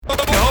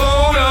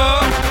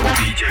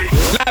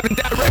Live and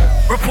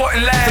direct,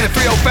 reporting live to the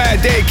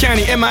 305 Dade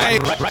County, MIA.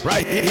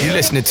 Right here. You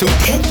listening to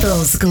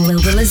Pitbull's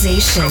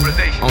Globalization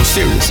on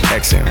Sirius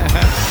XM.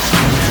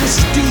 This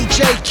is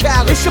DJ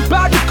Khaled. It's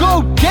about to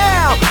go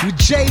down with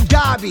J.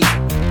 Dobby.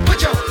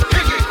 Put your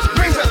pinky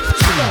rings up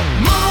to the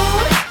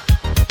moon.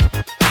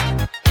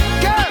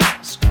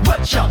 Girls,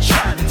 what y'all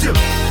trying to do?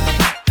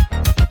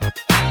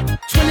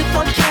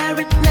 24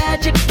 karat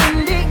magic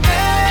in the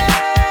air.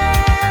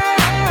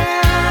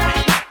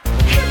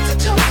 Head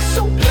to toe,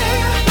 so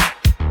clear.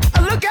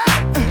 Look out.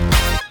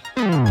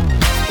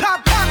 Pop,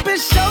 pop,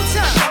 it's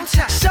showtime.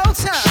 Showtime.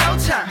 Showtime.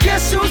 Showtime.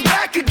 Guess who's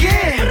back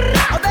again?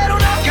 Oh, they don't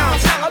know.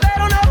 Downtown. Oh, they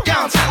don't know.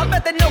 Downtown. I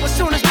bet they know as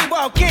soon as we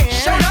walk in.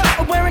 Showed up.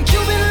 I'm wearing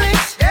Cuban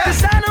links. Yeah.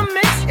 Designer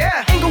mix.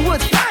 Yeah.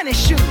 Inglewood's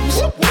finest shoes.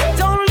 Whoop, whoop.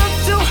 Don't look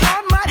too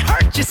hard, might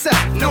hurt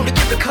yourself. Known to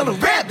give the color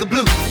red the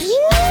blues.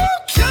 Woo,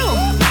 kill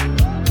 'em.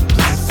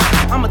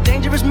 I'm a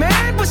dangerous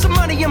man with some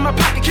money in my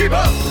pocket. Keep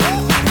up.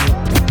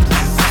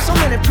 So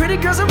many pretty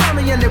girls around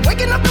me and they're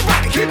waking up the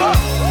rocket. Keep up.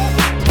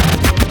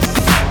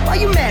 Why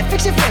you mad?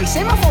 Fix your face.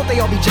 Ain't my fault they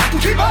all be jacking.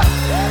 Keep up.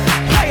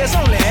 Players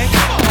only.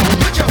 Come on,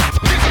 put your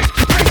pinky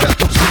rings up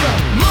to the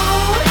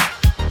moon.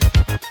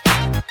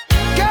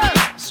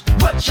 Girls,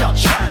 what y'all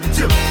trying to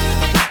do?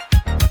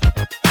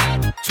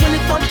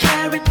 24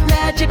 karat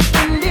magic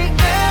in the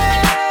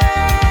air.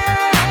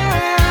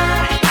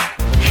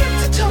 Head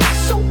to toe,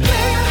 so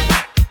clear.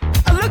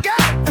 Look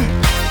out.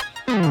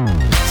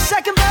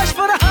 Second verse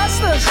for the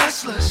hustlers.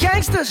 Hustlers.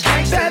 Gangsters.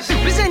 Gangsters. Bad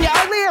bitches and your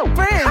ugly old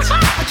friends.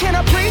 I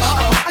cannot preach.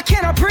 Uh-oh. I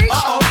cannot preach.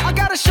 Uh-oh. I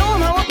gotta show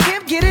them how a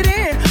pimp get it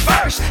in.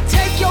 First,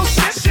 take your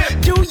sip.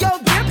 Sip. Do your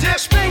dip. Dip.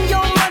 Spend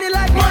your money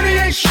like money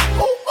ain't shit.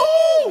 Ooh,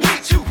 ooh, we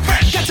too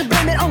fresh. Got to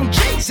blame it on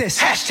Jesus.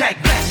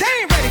 Hashtag blessed. They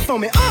ain't ready for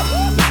me.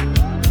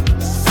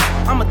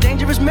 I'm a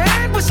dangerous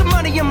man with some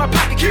money in my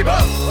pocket. Keep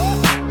up.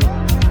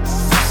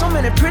 So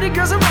many pretty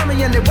girls around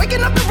me and they're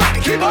waking up the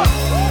rocket. Keep up.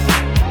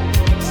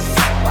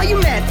 Why you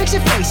mad? Fix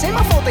your face. Ain't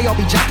my fault they all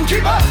be jacking.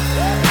 Keep up.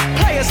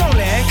 Players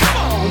only. Come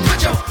on,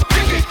 put your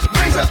pinky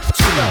rings up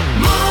to the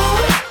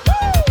moon.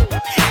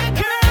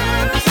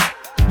 Girls,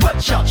 What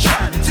y'all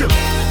trying to do?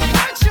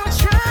 what you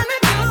trying to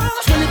do?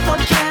 24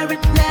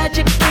 karat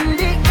magic in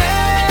the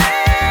air.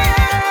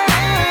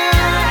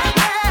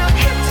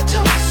 Head to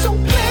toe, so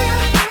clear.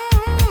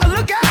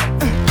 Look out.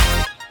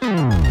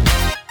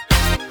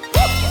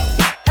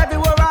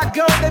 Everywhere I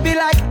go, they be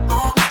like,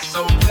 Oh,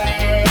 so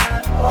bad.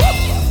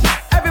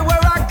 everywhere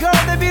I go,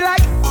 they be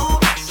like, Oh,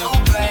 so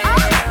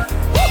bad.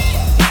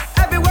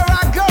 everywhere I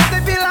go,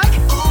 they be like,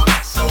 Oh,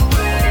 so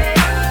bad.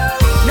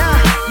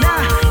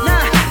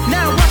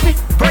 nah, watch me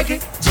break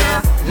it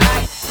down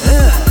like,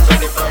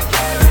 24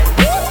 karat.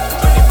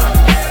 24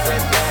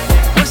 karat.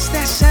 what's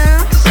that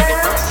sound?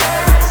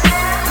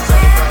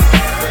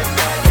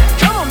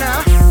 Come on now.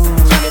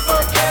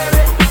 24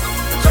 karat.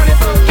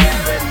 24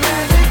 karat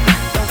magic.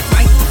 Don't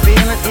fight the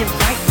feeling,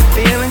 invite the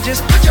feeling,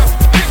 just Put your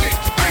pinky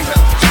rings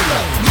up to the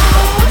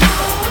moon.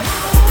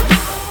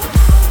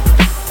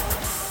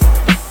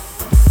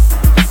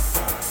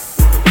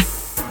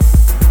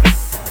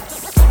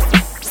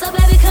 So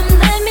baby, come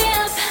light me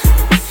up,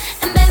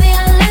 and baby,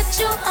 I'll let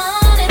you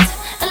on it.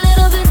 A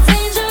little bit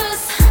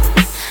dangerous,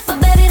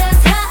 but baby,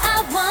 that's how I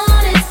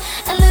want it.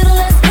 A little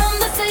less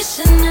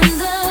conversation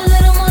and a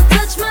little more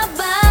touch my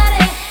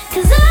body.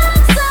 'Cause I'm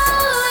so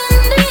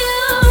into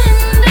you,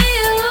 into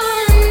you,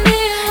 into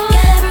you.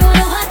 Got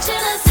everyone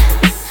watching us,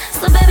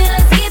 so baby,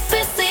 let's keep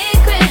it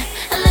secret.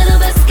 A little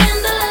bit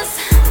scandalous,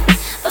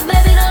 but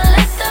baby, don't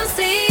let them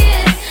see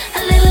it.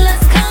 A little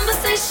less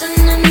conversation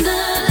and a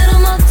little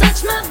more touch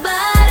my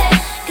body.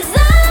 'Cause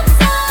I'm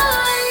so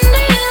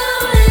into you,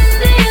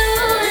 into you,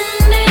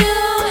 into you.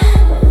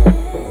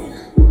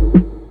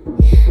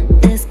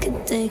 This could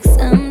take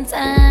some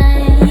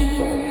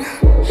time.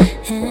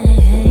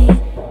 Hey,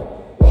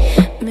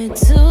 made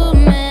too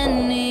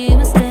many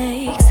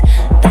mistakes.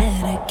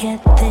 Better get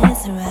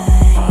this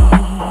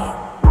right.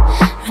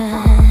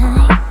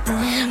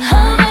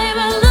 Oh,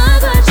 baby,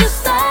 look what you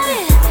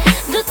started.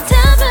 The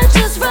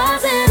temperature's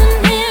rising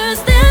and here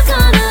is this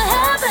gonna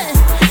happen.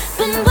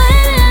 Been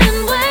waiting and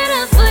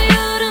waiting for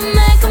you to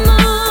make a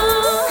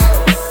move.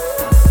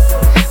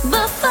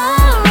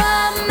 Before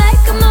I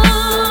make a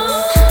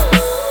move.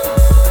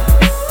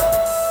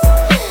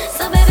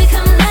 So baby,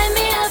 come light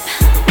me up,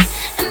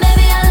 and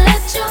baby, I'll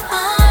let you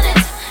on it.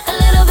 A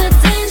little bit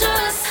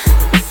dangerous,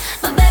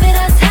 but baby,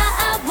 that's how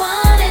I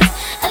want it.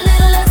 A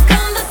little less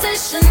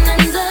conversation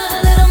and a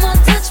little more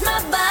touch my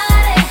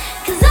body.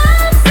 'Cause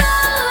I'm so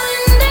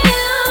into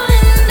you,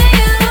 into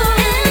you,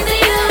 into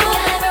you.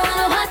 Got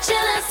everyone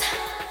watching us,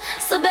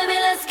 so baby,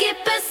 let's keep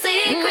it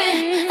secret.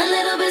 A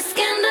little bit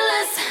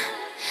scandalous,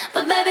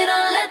 but baby,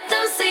 don't let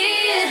them see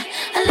it.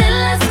 A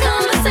little less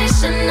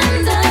conversation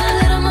and a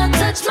little more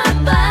touch my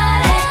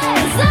body.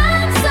 'Cause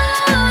I'm so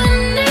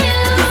into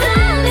you,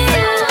 into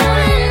you,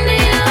 into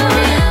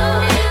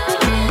you.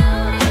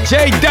 J.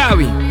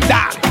 Dobby.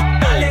 Dobby.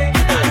 Dale,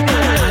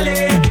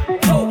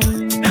 oh,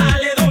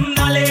 dale, don,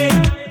 dale,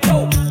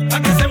 oh, pa'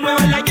 que se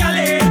muevan las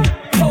yales,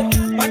 oh,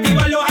 pa'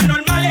 activar los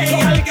anormales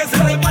y al que se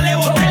resbale,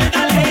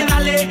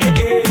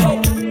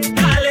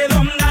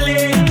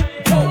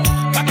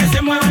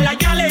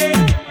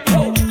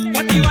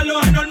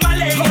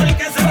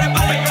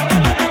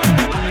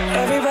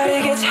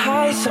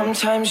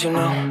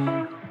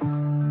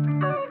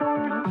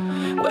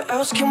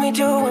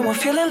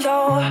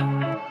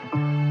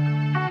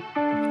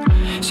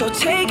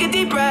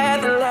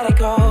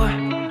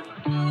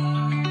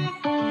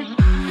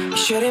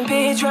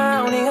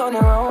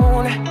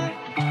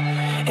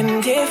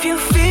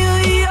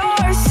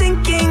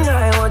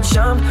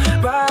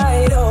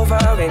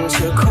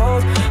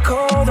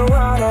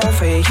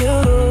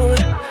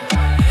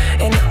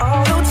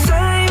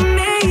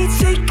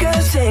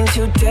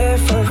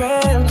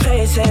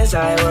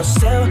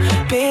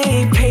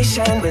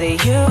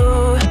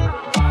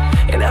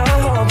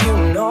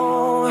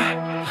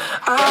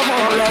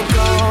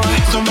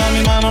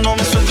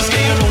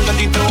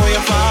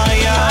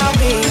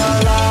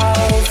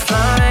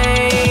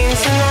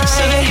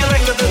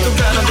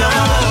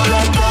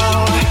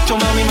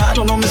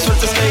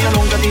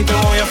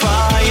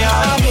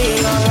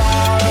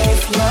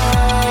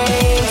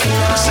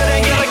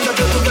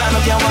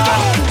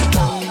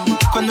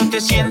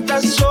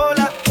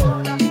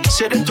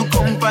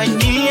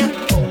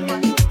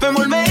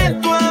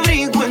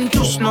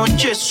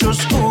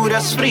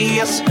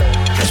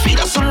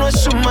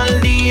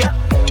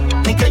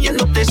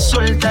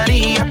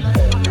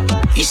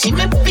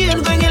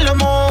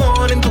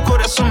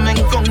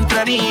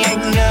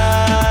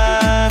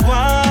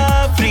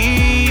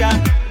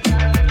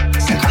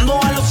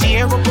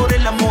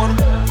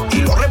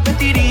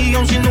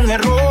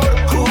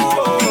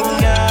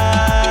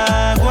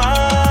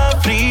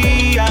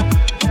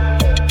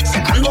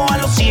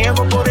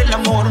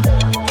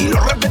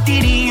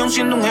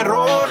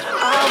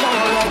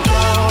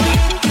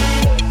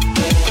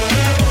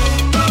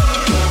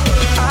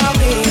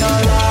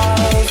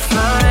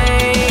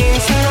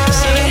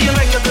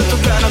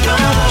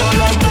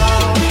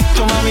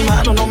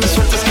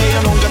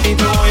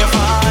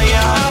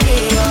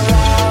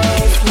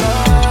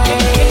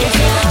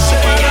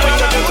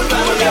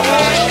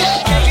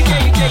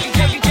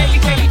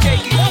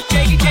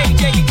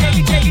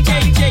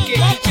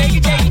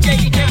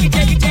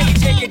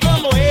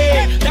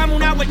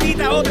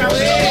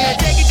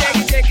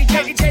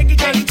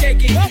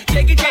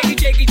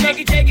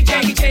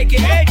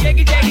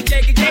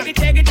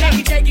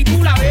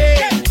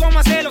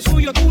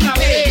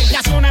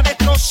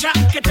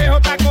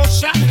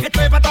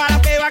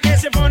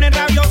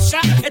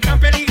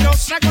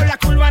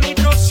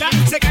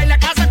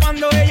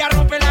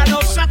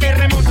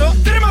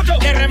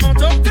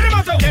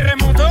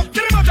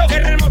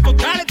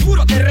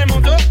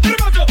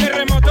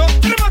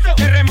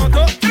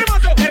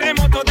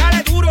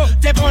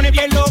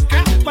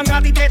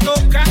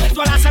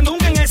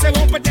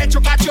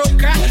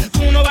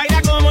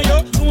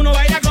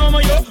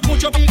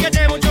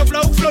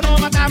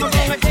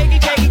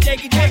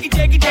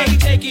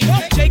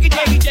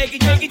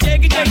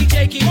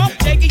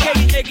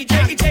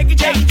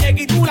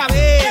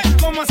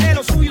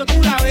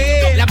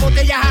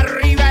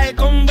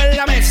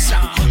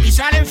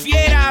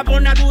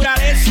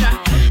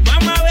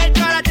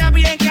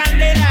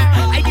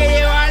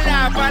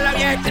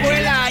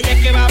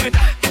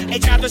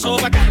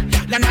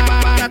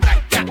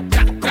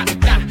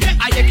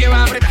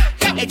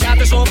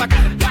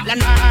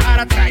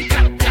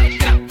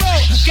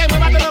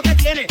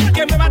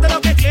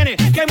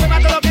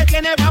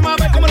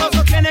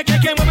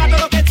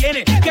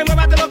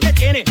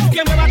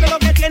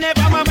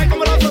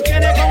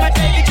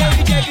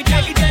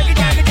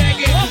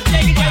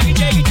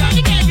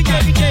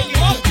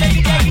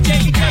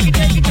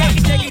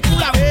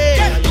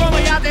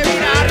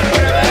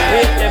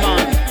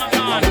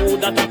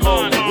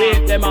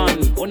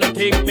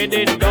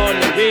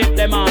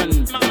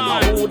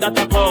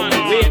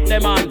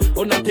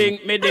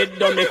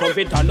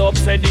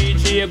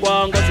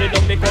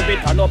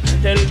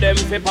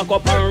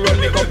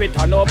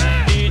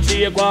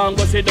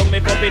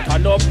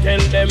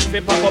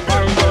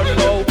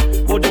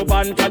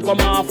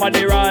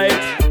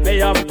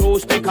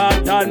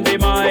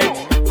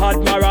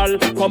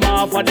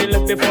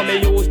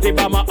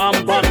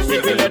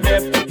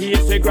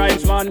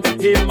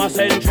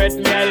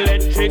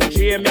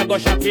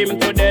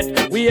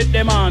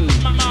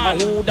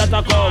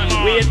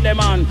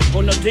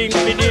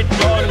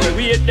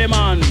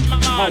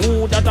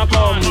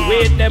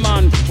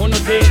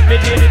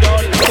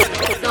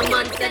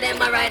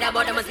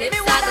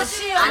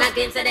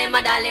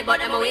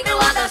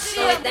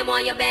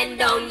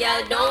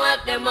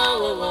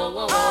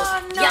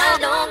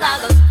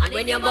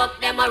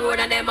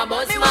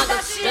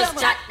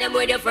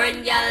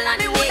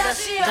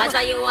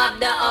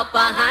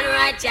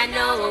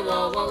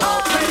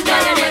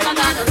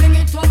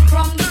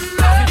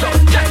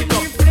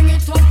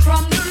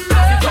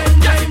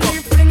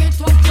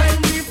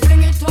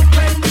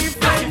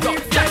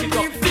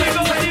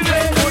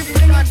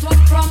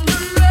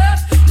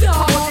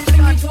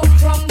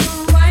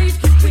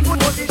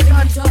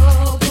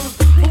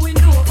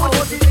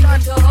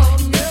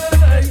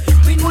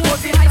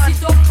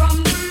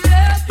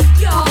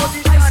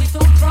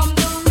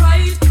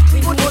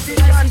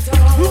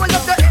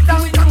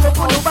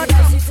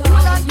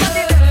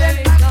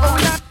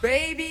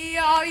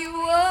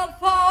 up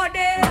for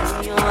this.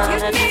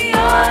 Give me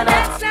all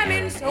that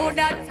slamming so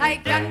that I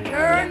can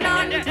turn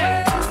and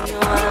turn. You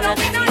know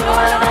me not know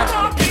I'm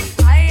talking.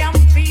 I am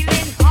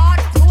feeling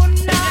hot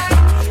tonight.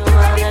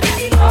 Ready to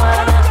be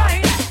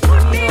alright.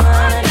 Put me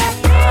on the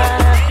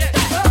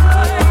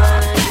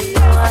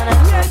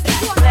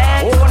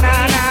Oh na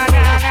na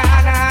na na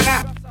na na.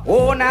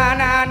 Oh na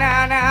na na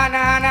na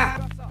na na.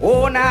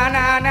 Oh na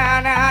na na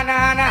na na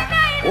na.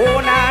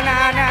 Oh na na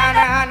na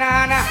na na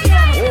na.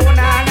 Oh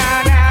na na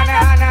na na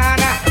na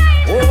na.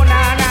 Oh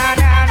na na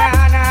na na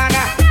na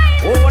na.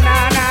 Oh na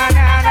na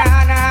na na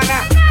na na.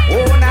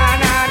 Oh na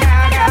na na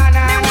na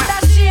na. Me woulda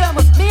shame.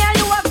 Me and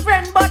you a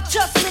friend, but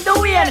trust me the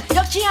way.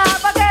 You can't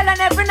have a girl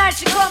and every night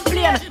she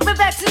complain. Me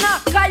vexing her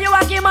 'cause you a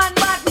give man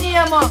bad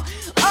name.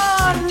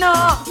 Oh no,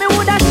 me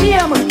woulda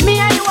shame. Me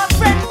and you a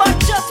friend, but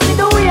trust me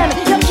the way.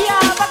 You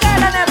can't have a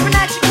girl and every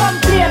night she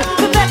complain.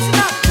 Me vexing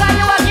her 'cause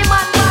you a give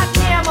man bad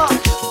name. Oh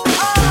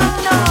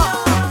no.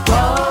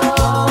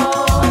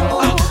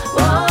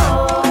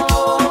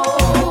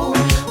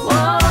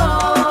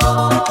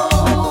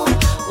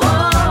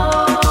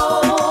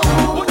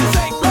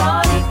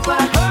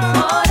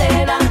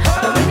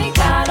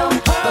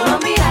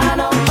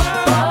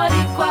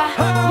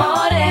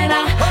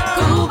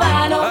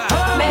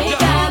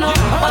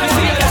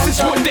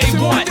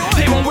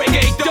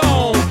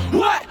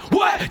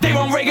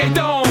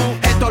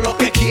 Esto es lo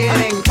que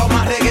quieren,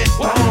 toma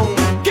reggaetón.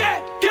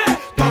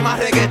 Toma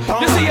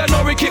reggaetón. You see, I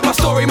know we kick my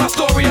story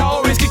I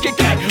always kick it.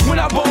 When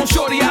I bone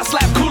shorty, I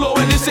slap culo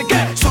and this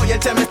again. Soy el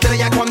tema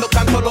estrella cuando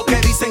canto lo que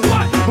dicen.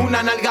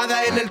 Una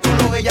nalgada en el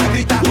culo, ella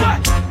grita.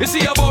 You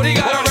see, a body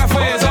got a rap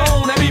for his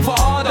own. That be for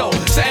Hardo,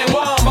 San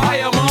Juan,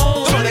 Bahia,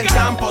 Moon. Soy del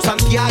campo,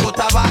 Santiago,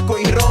 tabaco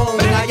y ron.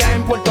 Allá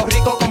en Puerto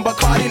Rico con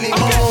Bacardi y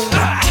limón.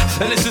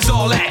 And this is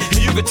all that, and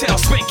you can tell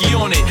Spanky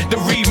on it. The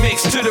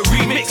remix to the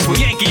remix with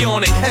Yankee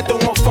on it. Esto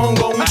es un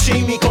mofongo, un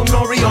chimi con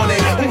nori on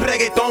it. Un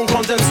reggaetón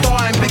con Zen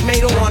Star and Big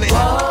Mato on it.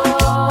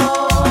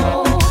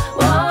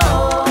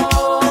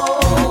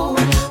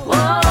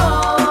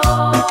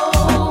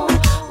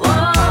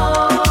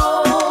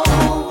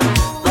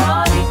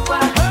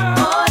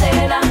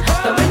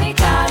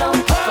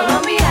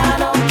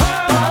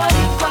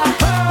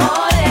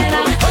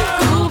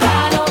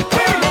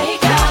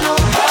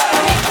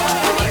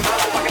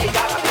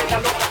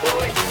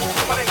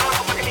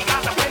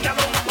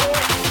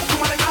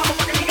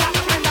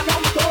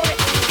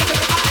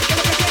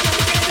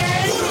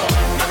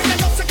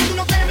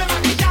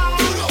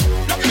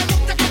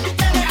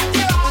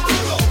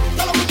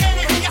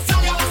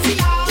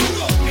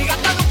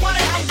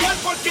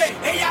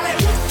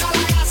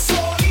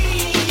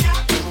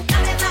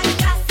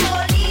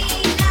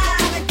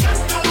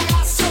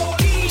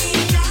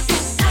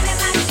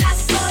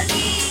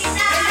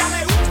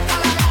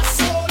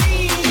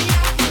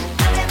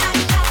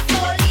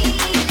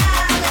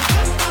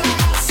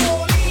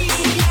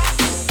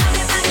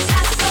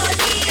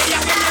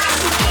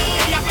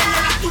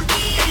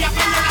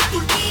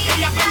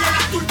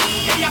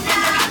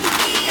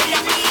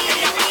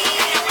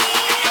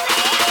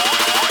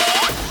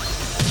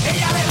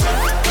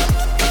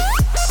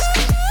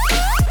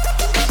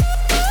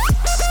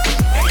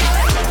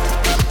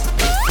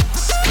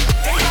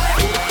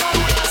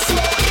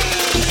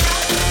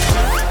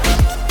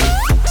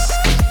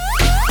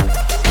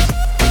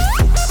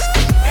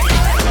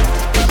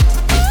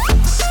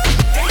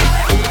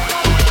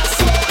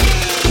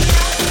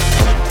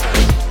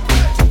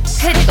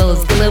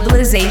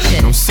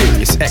 Globalization. I'm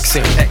serious,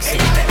 XM.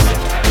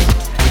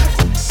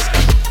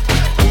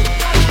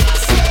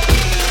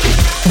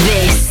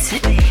 This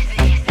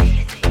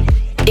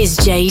is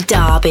J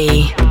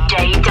Darby.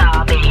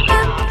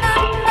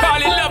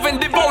 Call it love and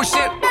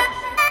devotion.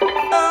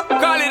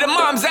 Call it a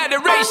mom's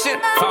adoration.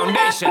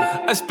 Foundation,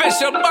 a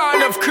special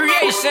bond of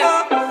creation.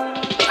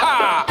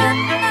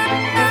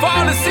 For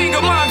all the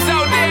single moms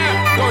out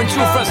there going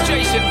through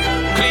frustration.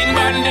 Clean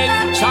Bandit,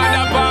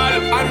 China Ball,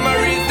 and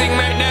Marie thing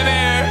make them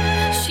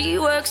air. She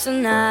works the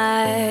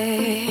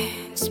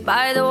nights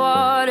by the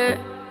water.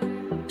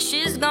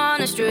 She's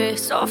gone astray,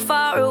 so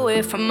far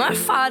away from her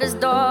father's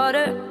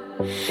daughter.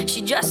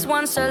 She just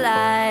wants a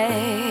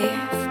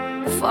life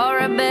for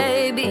a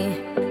baby.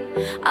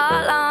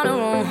 All on her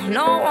own,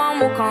 no one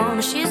will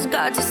come. She's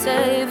got to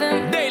save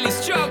him. Daily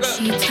struggle.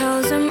 She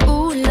tells him,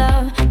 ooh,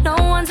 love, no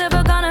one's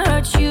ever gonna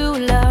hurt you,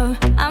 love.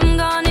 I'm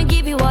gonna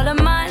give you all of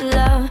my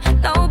love.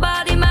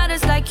 Nobody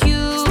matters like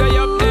you. Stay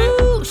up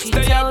there. She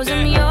tells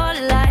him your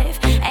life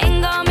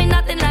ain't gonna be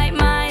nothing like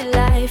my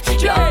life.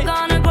 You're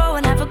gonna grow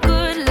and have a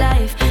good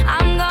life.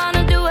 I'm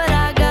gonna do what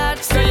I got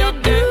to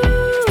do.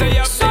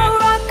 So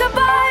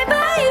rock-a-bye,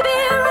 baby,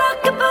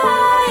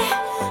 rock-a-bye.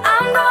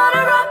 I'm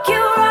gonna rock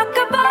you,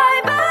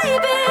 rock-a-bye,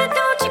 baby,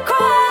 don't you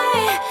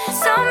cry.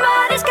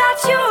 Somebody's got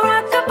you,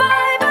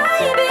 rock-a-bye,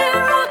 baby,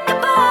 rock-a-bye.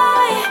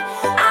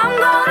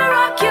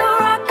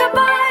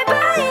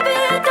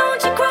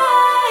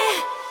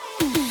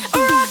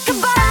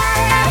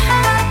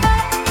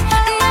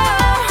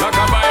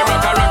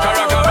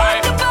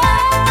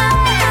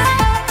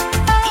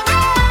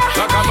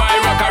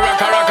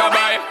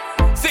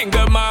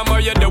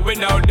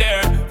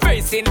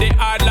 living the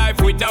hard life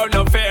without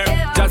no fear.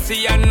 Just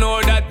see and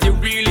know that you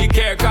really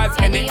care. Cause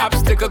any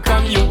obstacle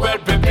come, you well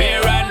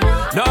prepare. And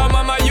no,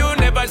 mama, you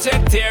never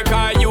shed tear.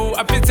 Cause you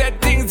have to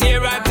set things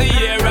year after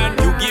year. And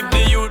you give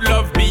the youth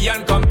love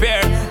beyond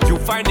compare. You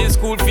find the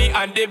school fee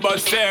and the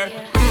bus fare.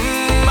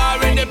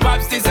 When the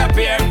pops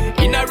disappear,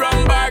 in a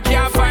wrong bar,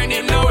 can't find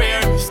him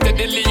nowhere.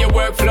 Steadily your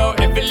workflow,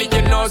 everything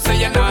you know, so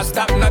you're not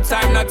stop, no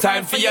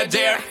time for your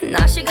dear.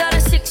 Now she got a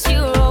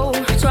 6-year-old,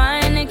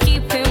 trying to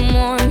keep him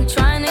warm,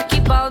 trying to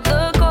keep out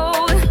the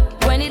cold.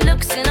 When he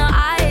looks in her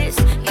eyes,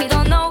 he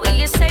don't know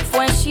he is safe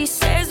when she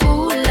says,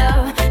 ooh,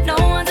 love, no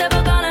one's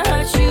ever gonna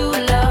hurt you,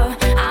 love.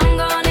 I'm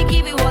gonna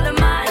give you all of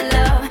my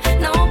love.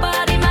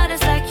 Nobody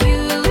matters like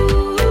you.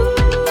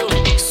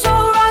 So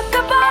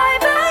rock-a-bye,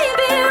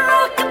 baby,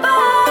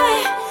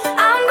 rock-a-bye.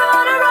 I'm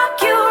gonna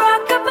rock you,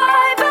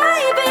 rock-a-bye,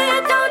 baby,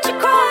 don't you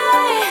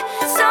cry.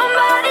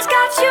 Somebody's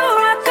got you,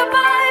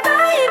 rock-a-bye,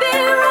 baby,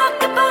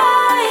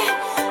 rock-a-bye.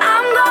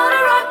 I'm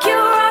gonna rock you,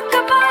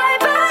 rock-a-bye,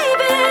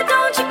 baby,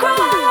 don't you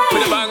cry.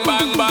 With a bang,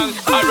 bang, bang,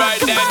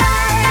 alright then.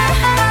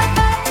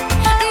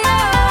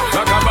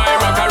 Rock-a-bye,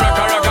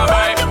 rock-a-rock-a,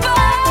 rock-a-bye.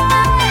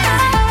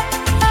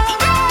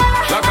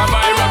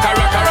 Rock-a-bye,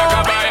 rock-a-rock-a,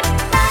 rock-a-bye.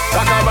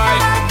 Rock-a-bye,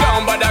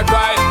 don't bother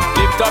cry.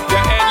 Lift up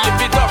your head,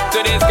 lift it up to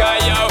the sky,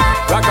 yo.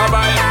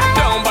 Rock-a-bye,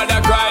 don't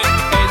bother cry.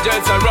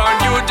 Angels around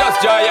you, just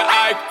dry your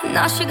eye.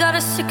 Now she got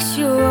a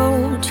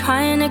 6-year-old,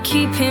 trying to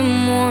keep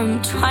him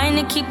warm, trying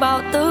to keep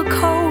out the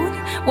cold.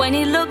 When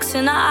he looks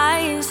in her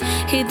eyes,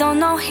 he don't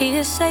know he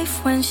is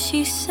safe when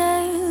she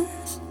says.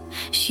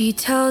 She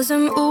tells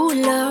him, ooh,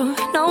 love,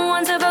 no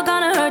one's ever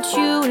gonna hurt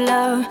you,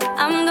 love.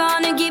 I'm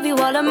gonna give you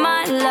all of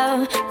my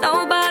love.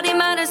 Nobody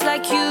matters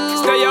like you.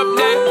 Stay up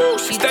there,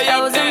 She stay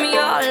tells up there. him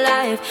your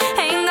life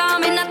ain't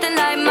gonna be nothing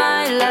like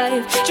my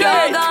life.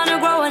 You're gonna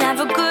grow and have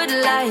a good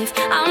life.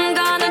 I'm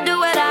gonna do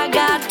what I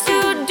got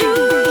to do.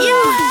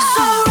 Yeah.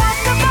 So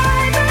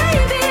rock-a-bye,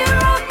 baby,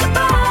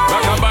 rock-a-bye.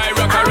 Rock-a-bye,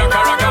 rock-a-rock-a,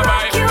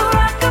 rock-a-bye. You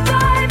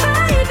rock-a-bye,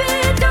 baby,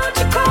 don't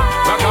you cry.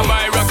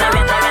 Rock-a-bye,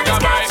 rock-a-rock-a,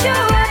 rock-a-bye. You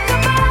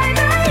rock-a-bye,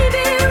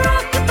 baby,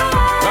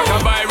 rock-a-bye.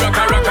 Rock-a-bye,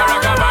 rock-a-rock-a,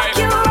 rock-a-bye.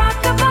 You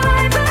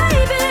rock-a-bye,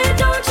 baby,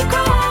 don't you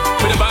cry.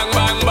 With a bang,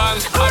 bang, bang,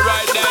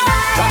 alright then.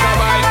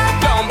 Rock-a-bye,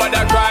 don't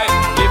bother cry.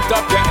 Lift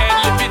up your head,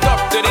 lift it up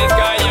to the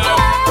sky, yo.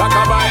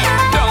 Rock-a-bye,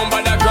 don't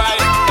bother cry.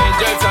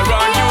 Angels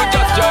around you,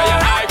 just dry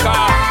your eye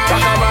car.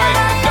 Rock-a-bye,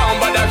 don't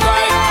bother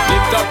cry.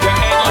 Lift up your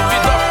head, lift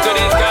it up to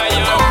the sky,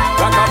 yo.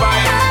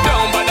 Rock-a-bye,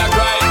 don't bother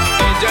cry.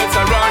 Angels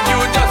around you,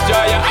 just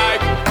dry your eye.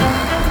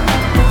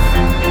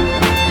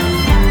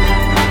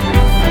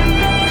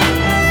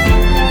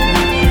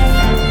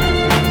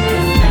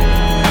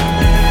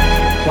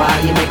 Why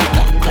you make it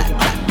clap, clap,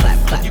 clap,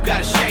 clap, clap? You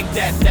gotta shake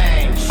that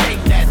thing,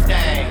 shake that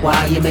thing.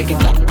 Why you make it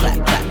clap,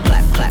 clap, clap,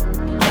 clap, clap,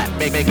 clap?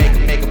 Make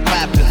a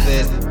clap to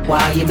this.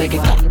 Why you make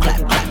it clap, clap,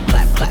 clap,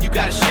 clap, clap? You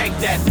gotta shake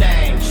that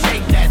thing,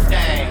 shake that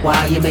thing.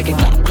 Why you make it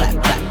clap, clap,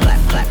 clap, clap,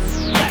 clap,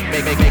 clap?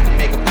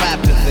 Make a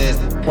clap to this.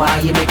 Why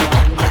you make it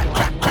clap, clap,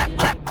 clap, clap,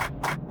 clap?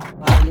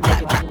 Clap,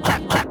 clap, clap,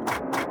 clap, clap.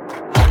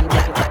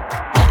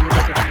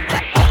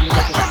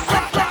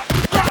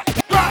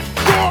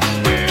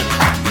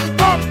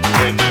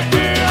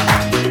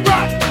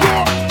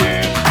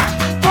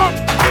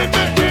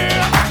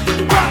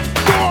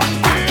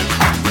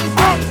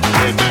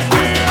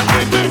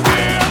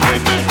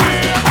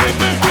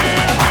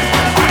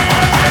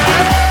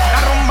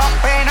 La rumba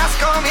apenas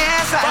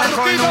comienza, el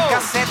alcohol nunca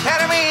se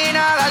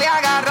termina. Dale,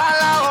 agarra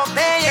la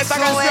botella. Esta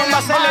sube canción va a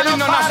las ser el manos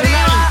himno pa'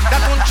 nacional. arriba.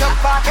 Date un shot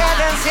pa' que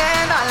te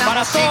encienda. La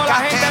Para toda la música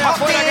gente te de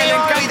afuera que le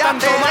motiva. encantan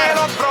Olvídate tomar. de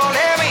los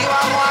problemas y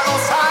vamos a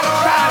gozarlo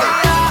la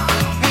vida.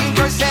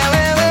 Que hoy se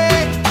bebe.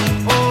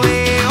 Oe,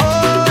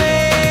 oe,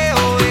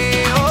 oe,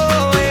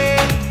 oe.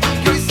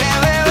 Que hoy se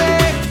bebe.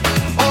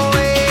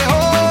 Oe,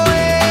 oe,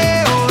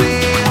 oe,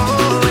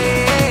 oe.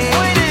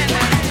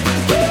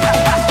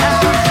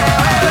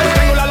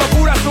 Tengo la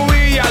locura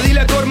subida,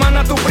 dile a tu hermana,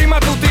 a tu prima, a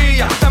tu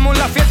tía. Estamos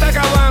en la fiesta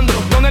acabando,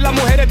 donde las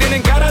mujeres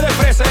tienen cara de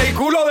fresa y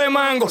culo de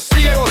mango.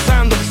 Sigue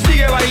gozando,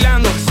 sigue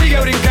bailando, sigue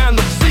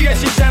brincando, sigue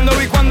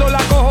chichando. Y cuando la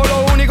cojo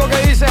lo único que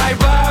dice, ay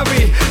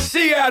papi,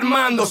 sigue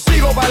armando.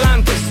 Sigo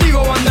pa'lante,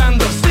 sigo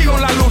andando, sigo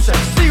en la lucha,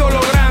 sigo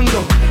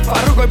logrando.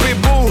 Farruko y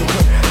Pitbull,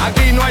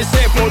 aquí no hay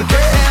sé por qué.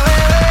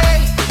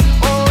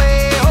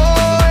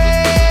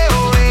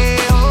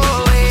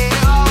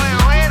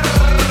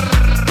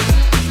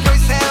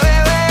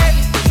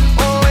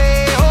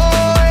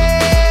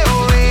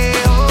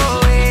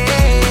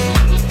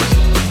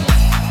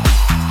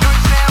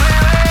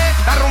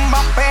 La rumba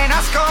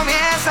apenas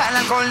comienza, el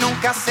alcohol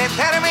nunca se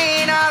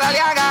termina. Dale,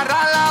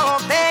 agarra la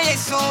botella y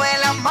sube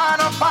las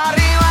manos para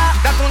arriba.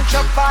 Date un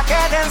shot pa' que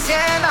te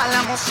encienda,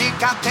 la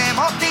música te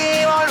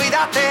motiva.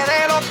 Olvídate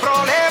de los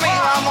problemas y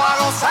vamos a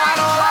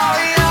gozarnos la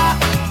vida.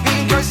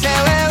 Que hoy se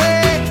bebe.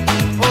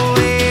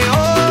 Oe,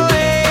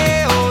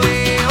 oe, oe,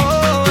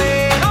 oe.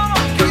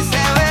 Que hoy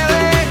se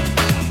bebe.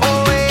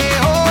 Oe,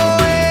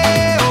 oe,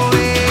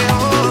 oe,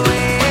 oe.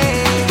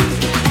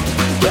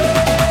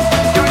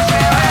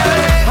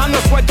 Ando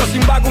suelto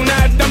sin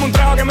vacunar, dame un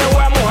trago que me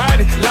voy a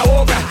mojar la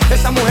boca.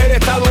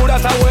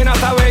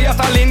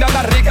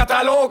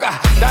 loca,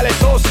 dale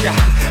socia,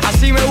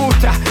 así me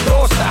gusta,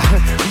 rosa.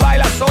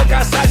 Baila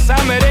soca, salsa,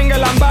 merengue,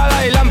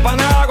 lambada y la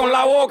empanada con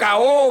la boca,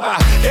 opa.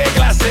 Qué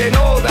clase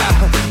nota,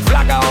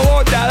 flaca o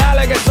gorda,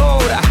 dale que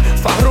sobra.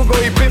 Farruko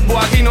y Pitbull,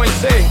 aquí no hay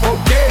sé, ¿por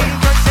qué?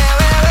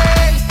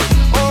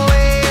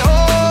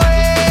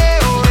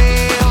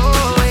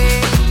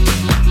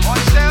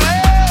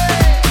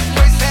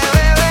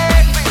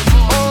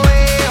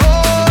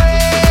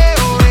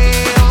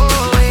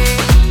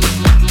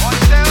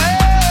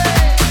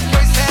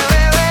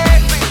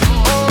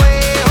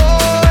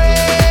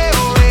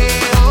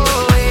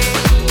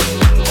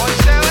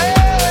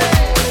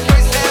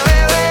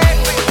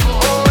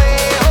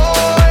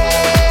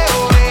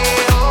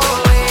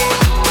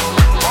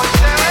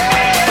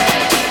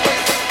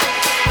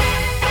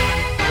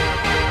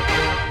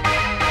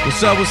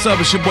 What's up?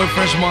 It's your boy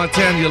Fresh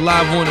Montana. You're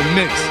live on the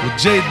mix with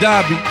J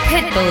Dobby.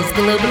 Pitbull's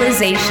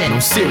Globalization. No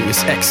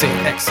serious accent.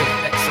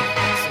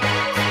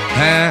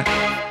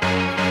 Huh?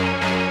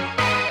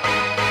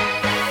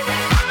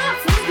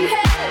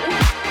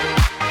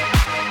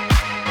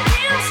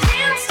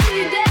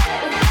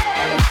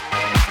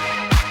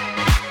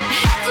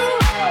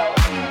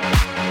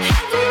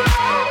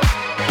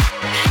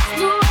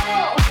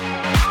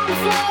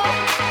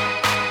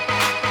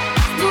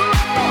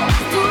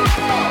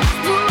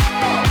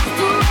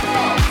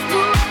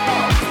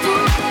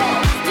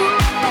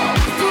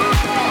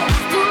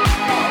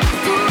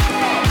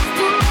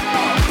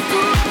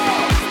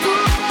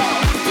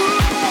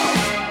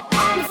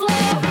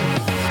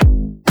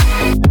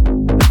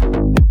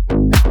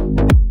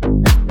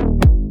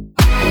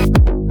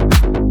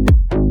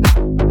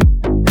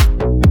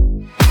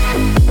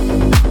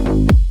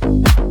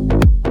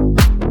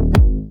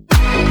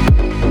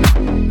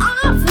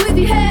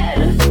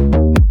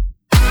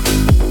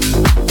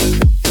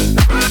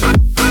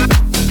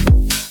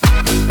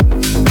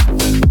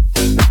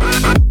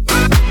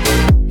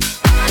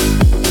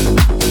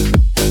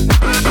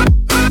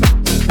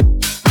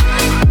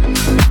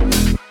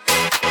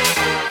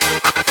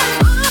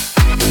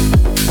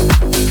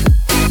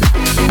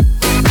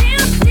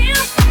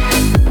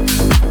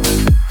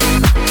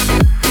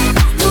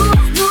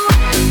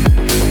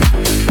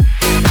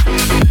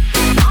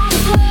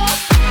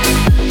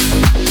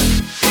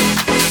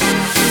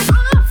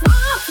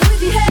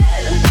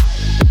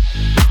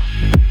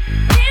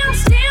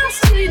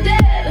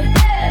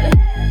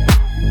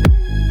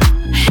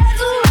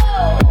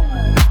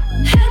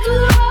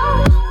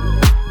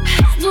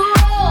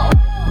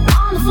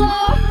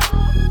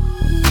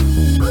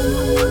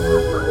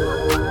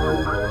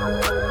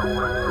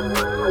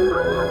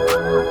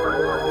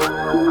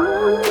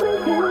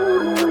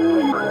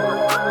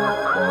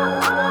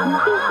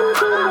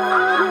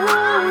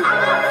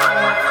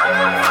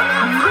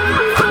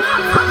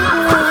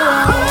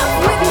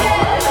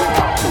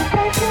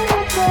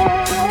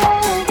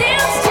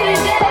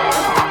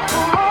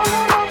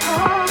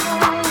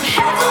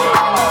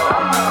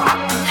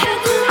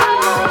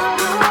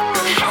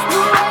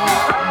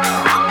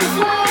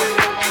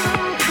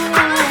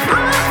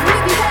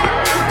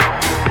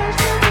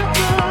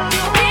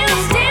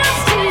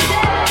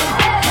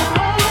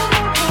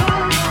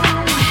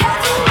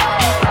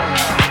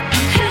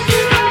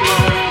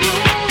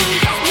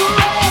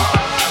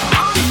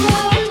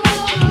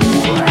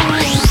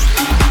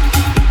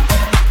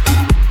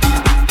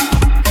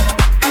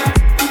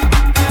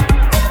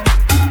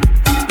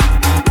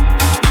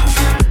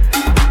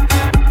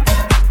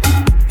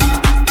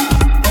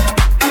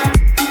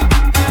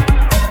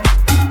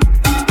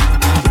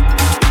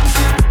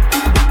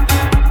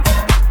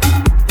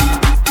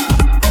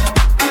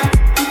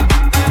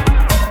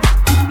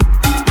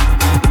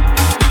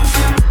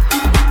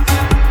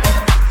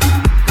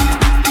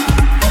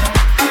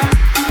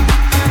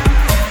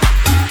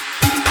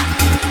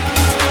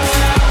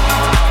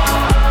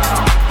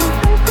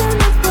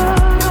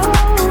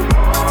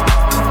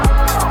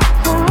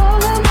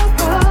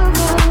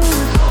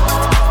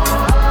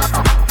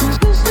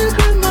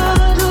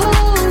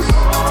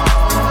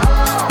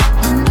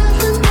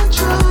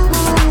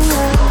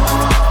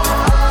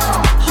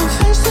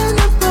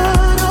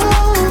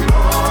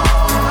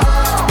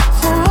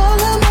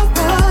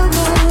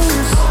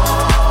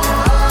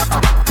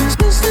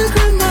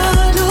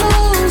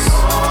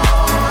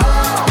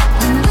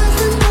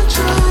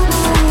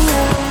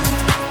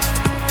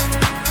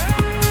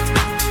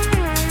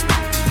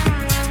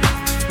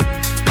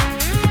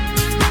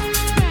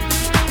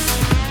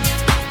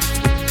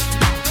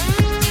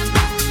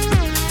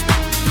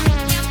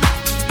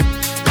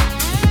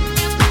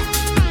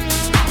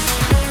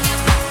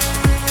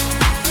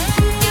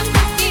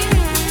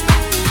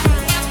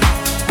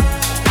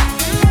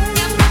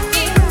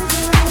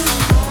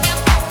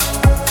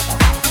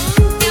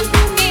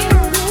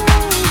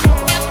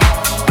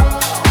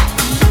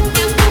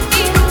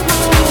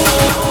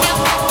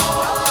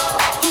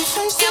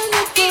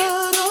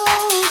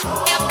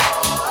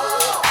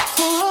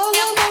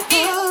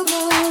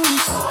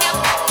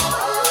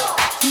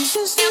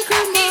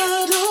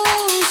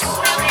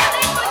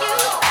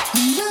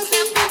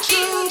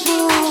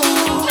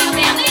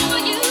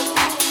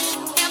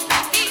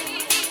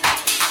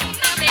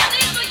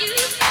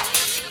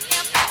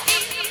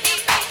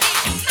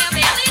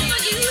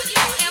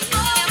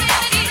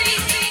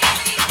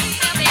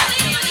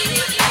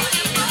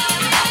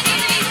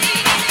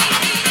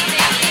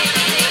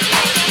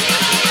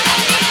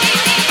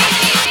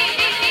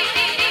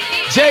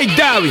 J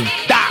Darwin,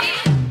 da.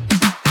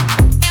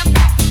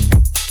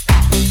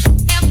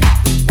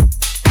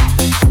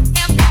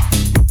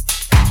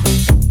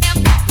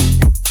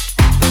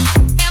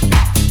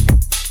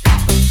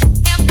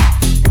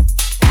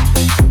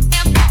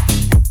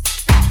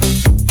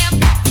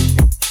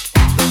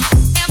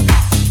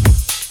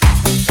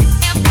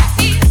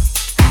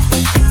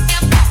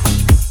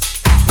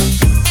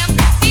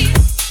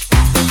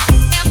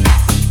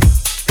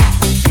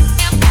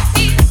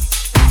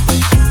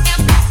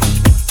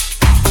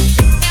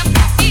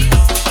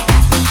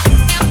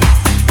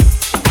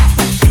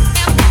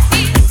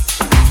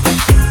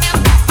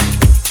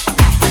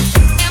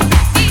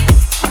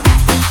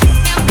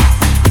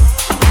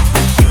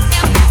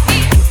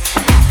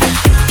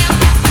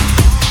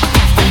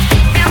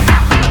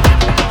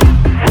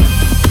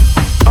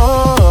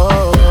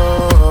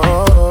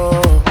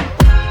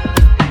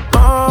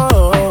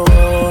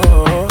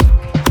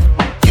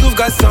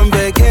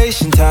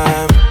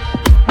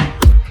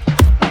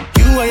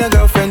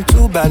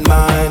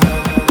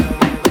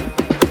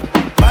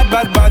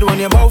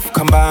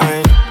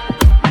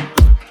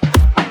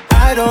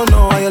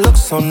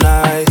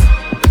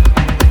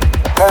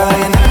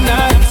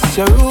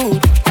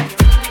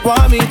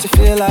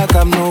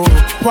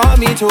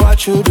 To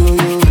watch you do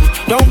you.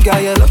 Don't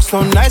get you look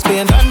so nice,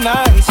 being that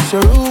nice,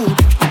 you're rude.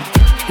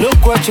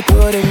 Look what you're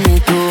putting me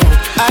through.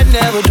 I'd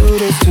never do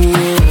this to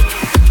you.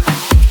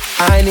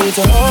 I need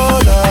to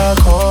hold a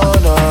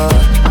corner,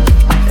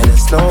 and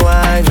it's no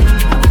whining.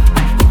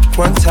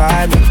 One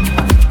time,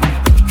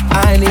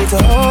 I need to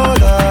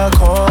hold a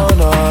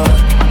corner,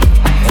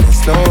 and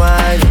it's no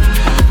whining.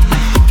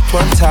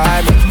 One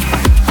time.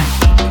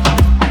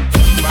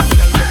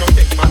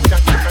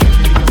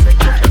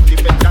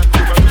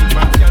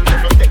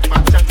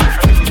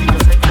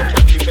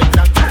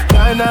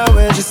 Now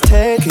we're just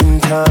taking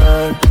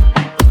time.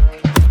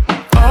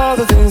 All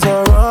the things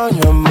are on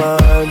your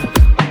mind.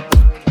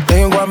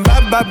 They ain't going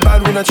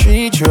bad when I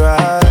treat you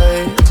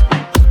right.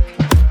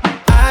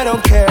 I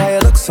don't care how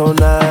you look so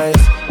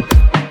nice.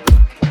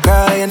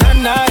 Girl, you're not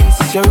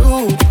nice, you're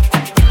rude.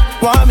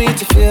 Want me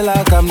to feel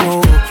like I'm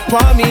new.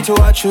 Want me to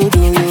watch you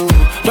do you.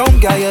 Don't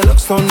get you look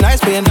so nice,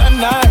 but you're not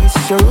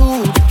nice, you're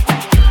rude.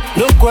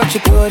 Look what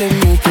you're putting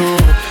me through.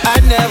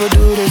 I'd never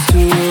do this to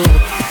you.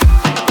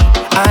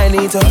 I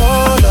need to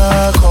hold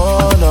a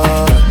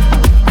corner,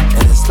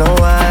 and it's no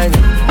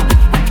whining.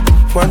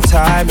 One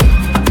time,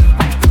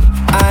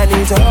 I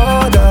need to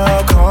hold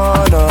a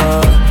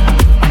corner,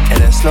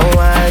 and it's no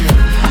whining.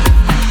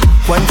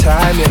 One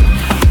time,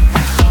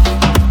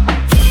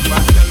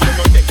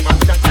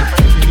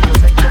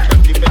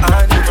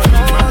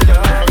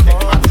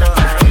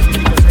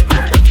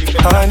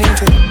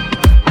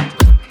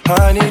 I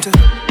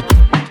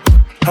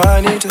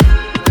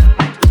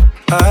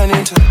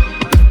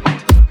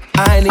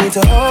need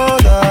to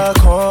hold a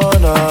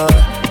corner,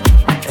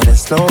 and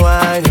it's no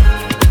whining.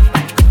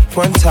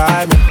 One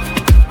time,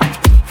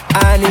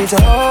 I need to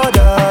hold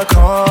a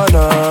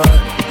corner,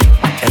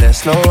 and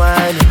it's no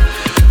whining.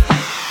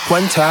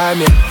 One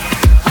time,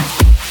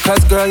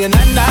 cause girl, you're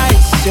not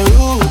nice, you're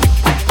rude.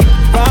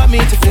 Want me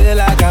to feel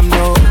like I'm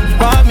new.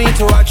 Want me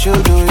to watch you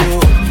do you.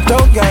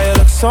 Don't get you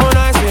look so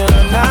nice, you're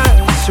not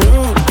nice, you're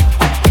rude.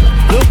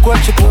 Look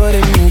what you're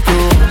putting me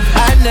through.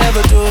 I'd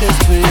never do this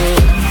to you.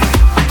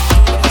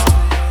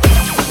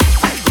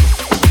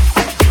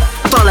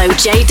 Follow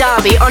J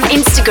Darby on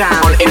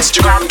Instagram. On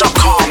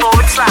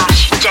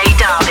Instagram.com/J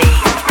Darby.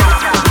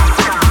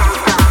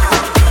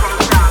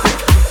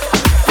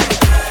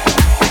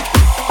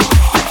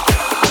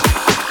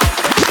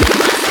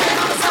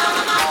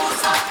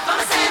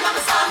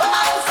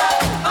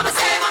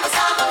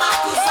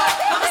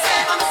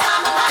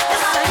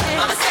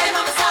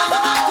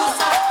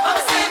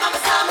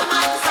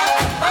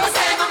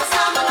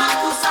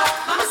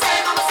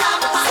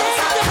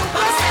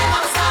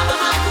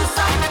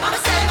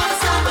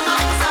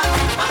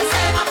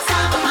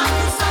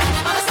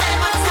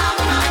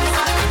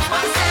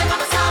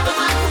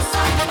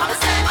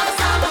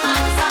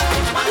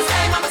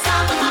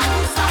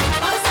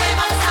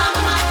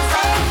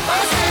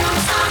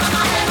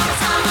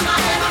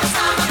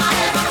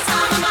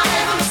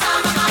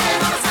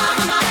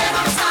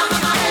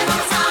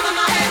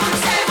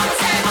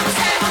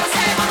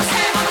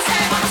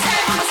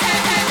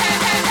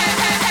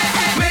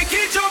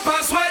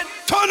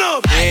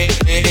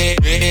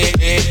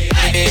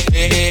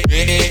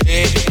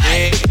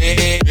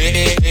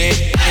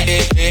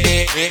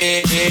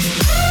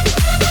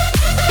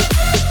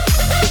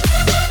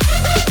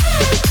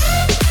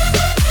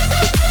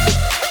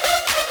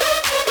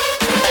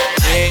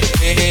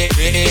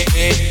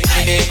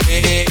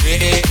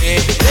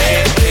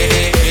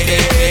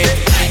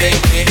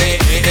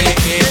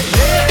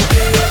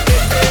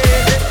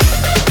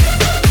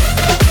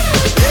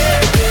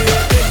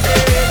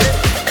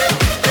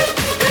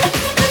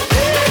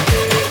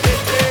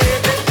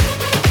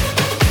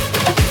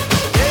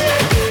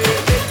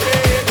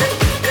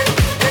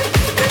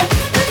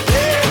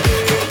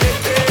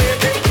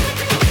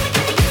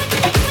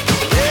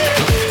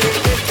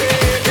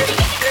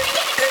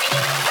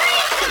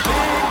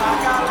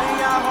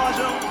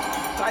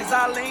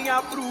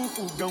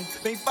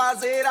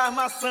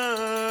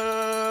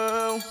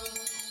 aclamação.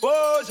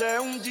 Hoje é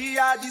um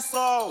dia de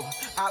sol,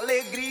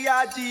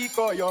 alegria de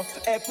coió,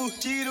 é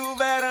curtir o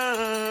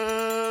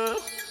verão.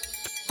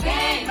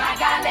 Queima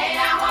a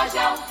lenha,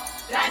 rojão,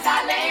 traz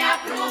a lenha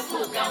pro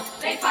fogão,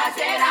 vem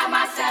fazer a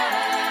maçã.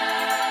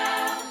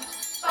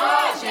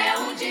 Hoje é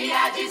um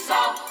dia de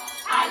sol,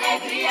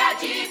 alegria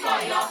de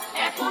coió,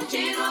 é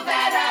curtir o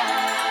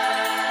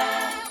verão.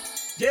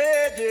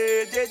 Yeah,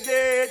 yeah, yeah,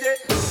 yeah,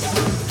 yeah.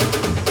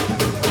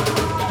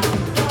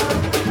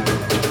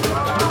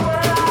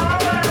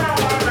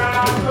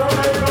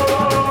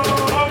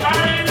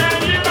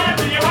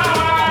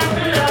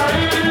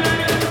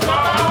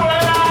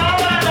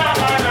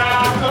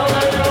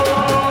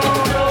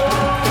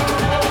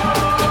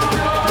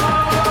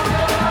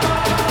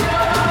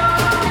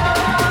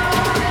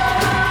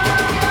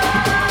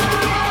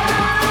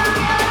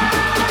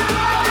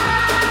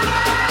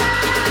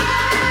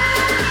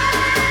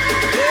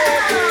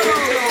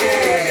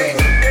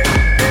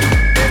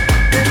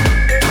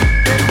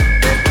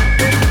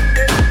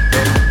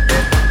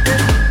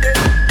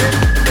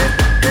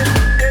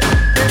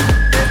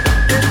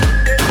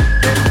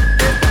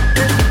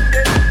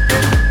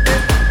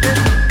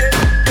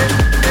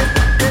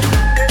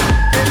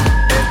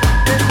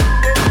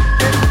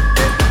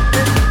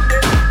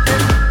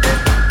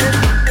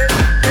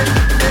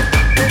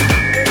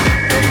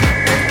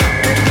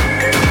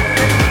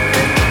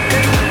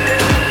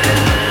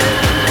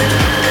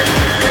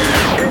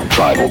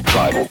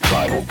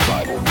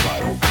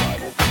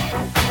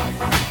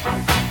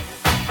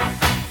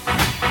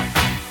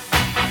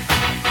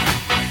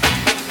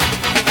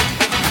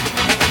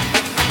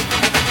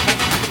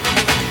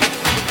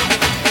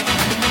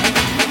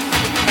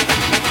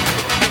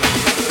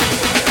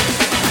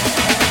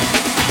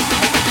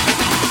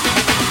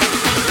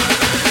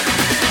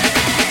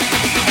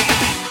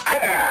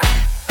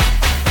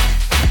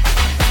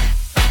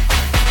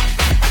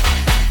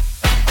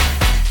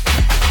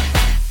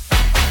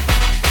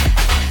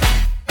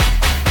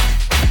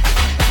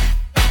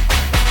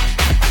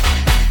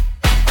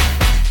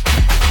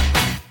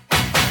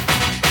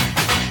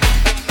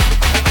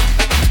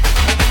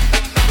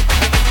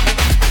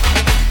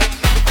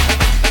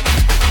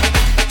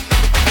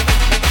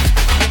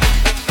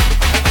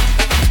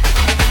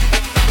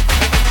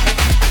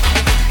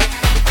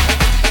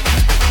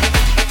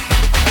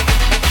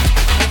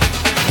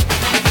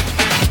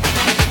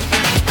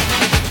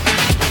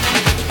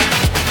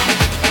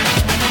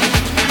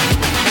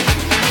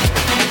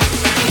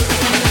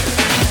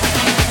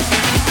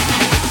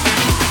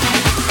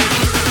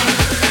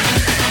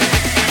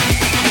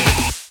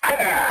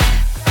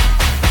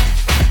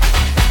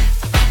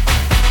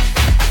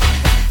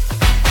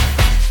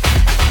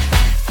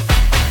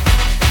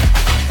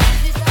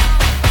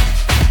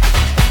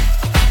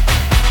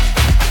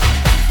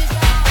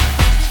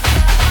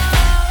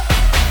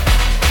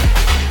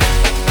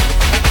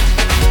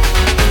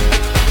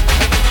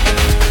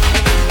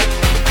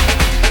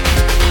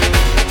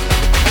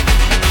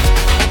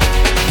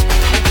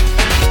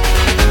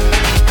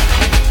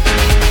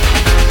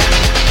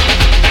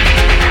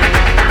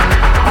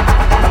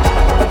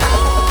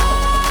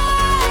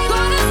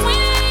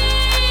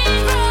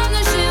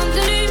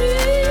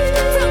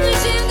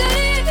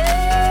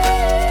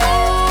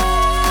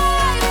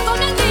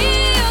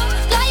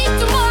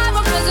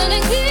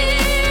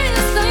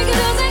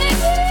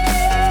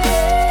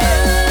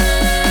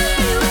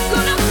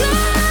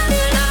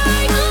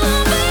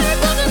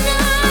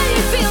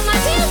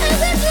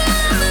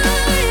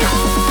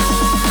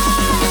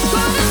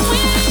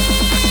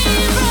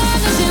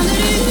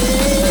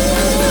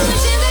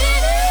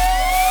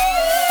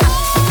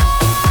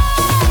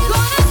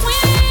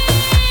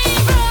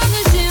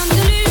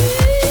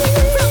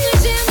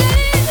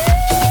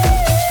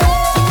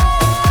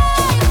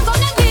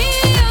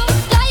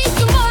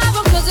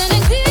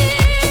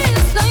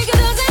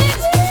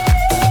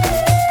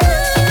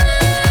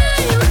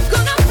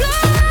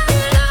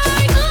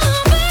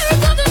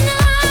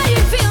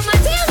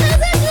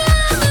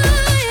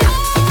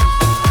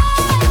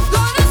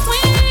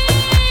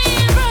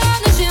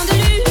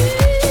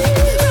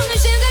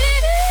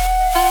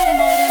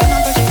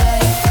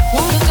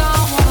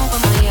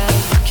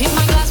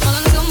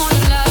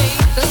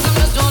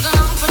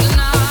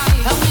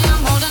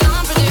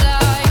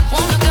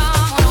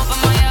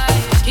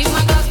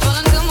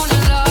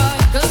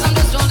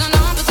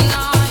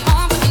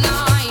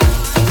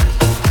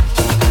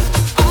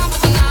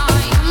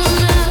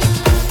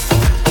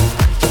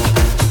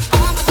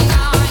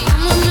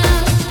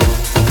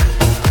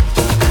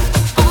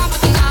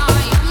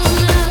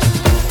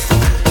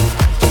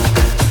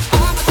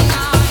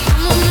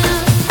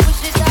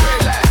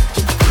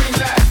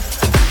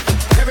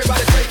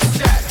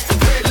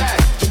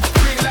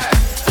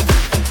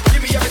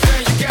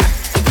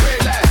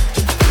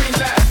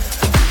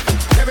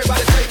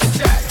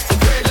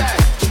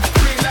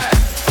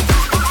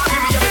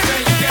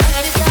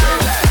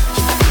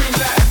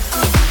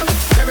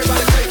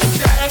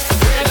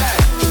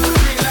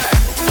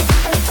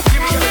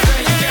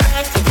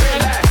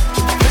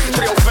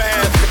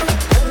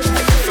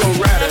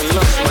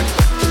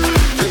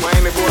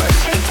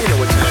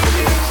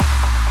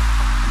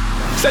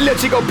 that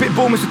little Chico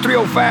Pitbull, Mr.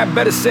 305,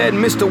 better said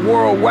Mr.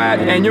 Worldwide,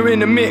 and you're in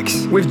the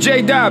mix with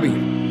J Dobby.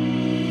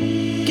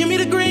 Give me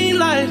the green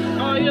light.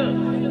 Oh,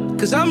 yeah.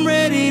 Cause I'm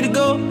ready to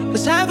go.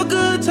 Let's have a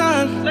good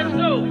time. Let's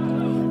go.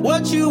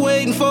 What you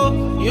waiting for?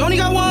 You only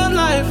got one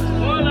life.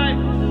 One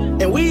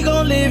life. And we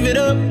gon' live it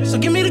up. So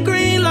give me the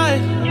green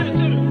light. Give it to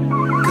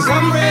me. Cause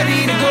I'm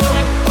ready to go.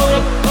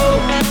 Oh, oh, oh,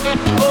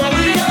 oh,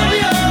 yo,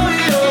 yo,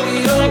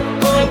 yo,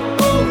 oh,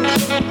 oh.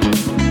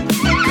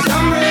 Cause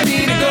I'm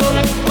ready to go.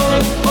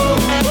 Oh, oh,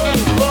 oh,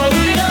 oh,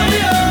 yo,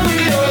 yo,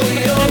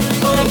 yo,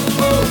 oh,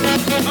 oh.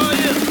 Oh,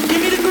 yeah.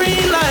 Give me the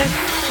green light.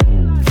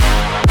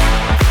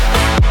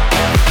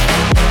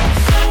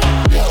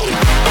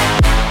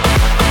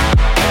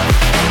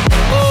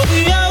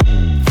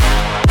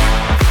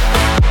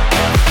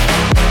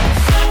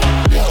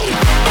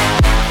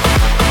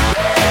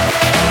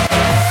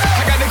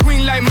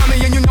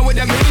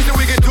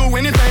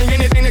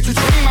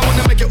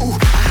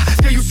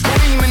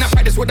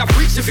 What I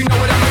preach, if you know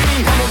what I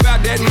mean. I'm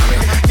about that money.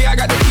 Yeah, I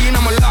got the key and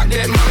I'ma lock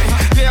that money.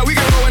 Yeah, we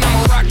can roll and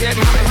I'ma rock that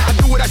money. I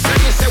do what I say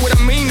and say what I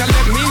mean. I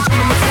let me come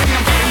in my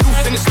brain. I'm getting loose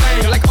in this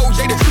thing, like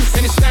OJ the juice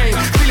in this thing.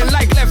 Feeling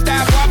like left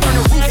eye, I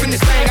burn the roof in this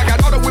thing. I got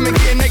all the women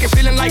getting naked,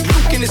 feeling like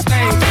Luke in this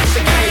thing. That's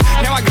the game.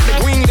 Now I got the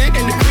green lit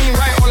and the green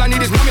right. All I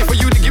need is money for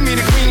you to give me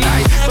the green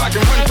light, so I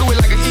can run through it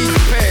like an easy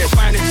pass.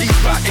 Find a G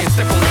spot and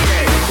step on the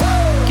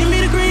gas. Give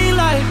me the green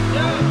light,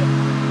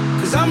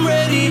 cause I'm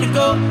ready to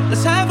go.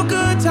 Let's have a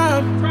good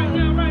time.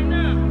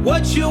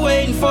 What you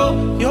waiting for?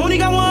 You only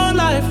got one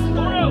life,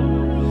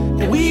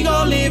 and we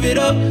gon' live it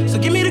up. So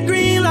give me the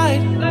green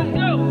light,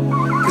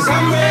 cause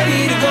I'm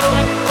ready to go.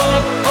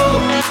 Oh, oh,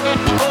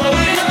 oh,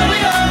 yo,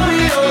 yo,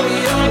 yo,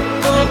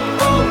 oh,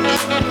 oh.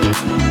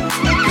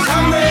 Cause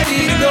I'm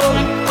ready to go.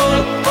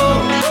 Oh,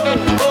 oh,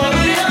 oh,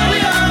 yo,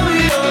 yo,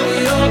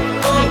 yo,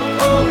 oh,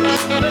 oh.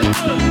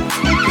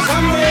 Cause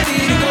I'm ready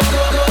to go.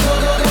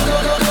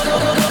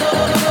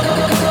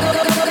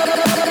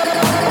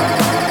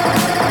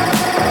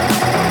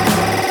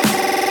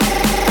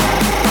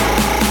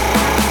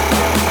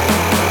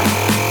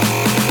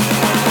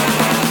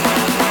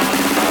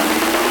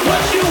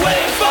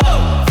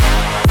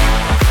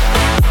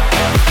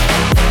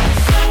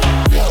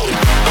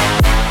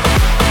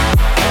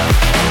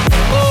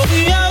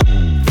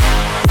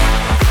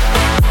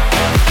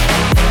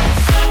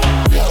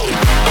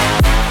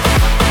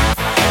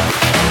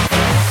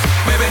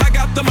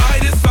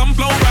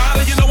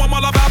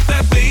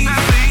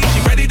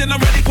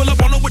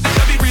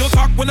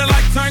 When the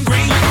lights turn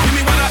green, give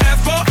me what I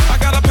asked for. I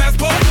got a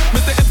passport,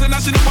 Mr.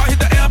 International, I hit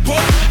the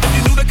airport. If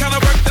you knew the kind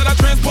of work that I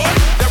transport,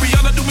 that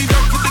Rihanna do me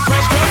dirt to the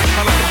crash course.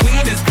 I like the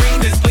cleanest,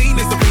 greenest,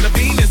 leanest, Sabrina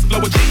Venus, blow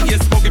a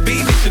genius, smoking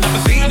Venus, you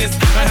never seen this.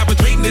 I have a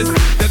dream this,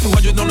 that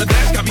 200 on the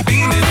dash got me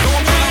Venus. So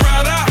I'm tryna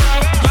ride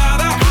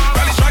out,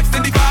 rally strikes,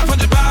 Indy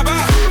 500, bye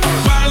bye,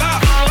 smile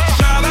out,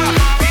 shout out,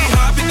 be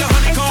high, in the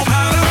honeycomb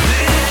hideout.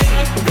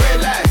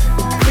 Red light,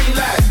 green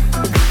light,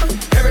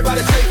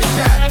 everybody take a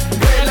shot.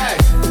 Red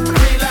light,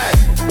 green light.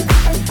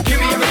 Give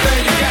me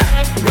everything you got.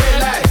 Red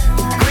light,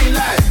 green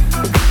light.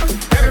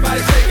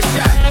 Everybody take a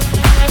shot.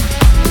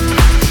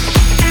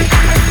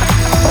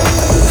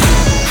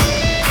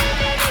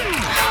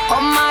 Oh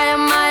my, oh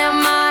my, oh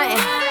my.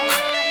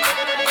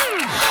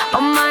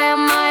 Oh my, oh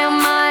my, oh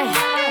my.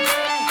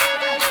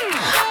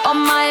 Oh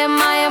my, oh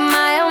my, oh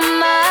my, oh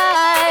my.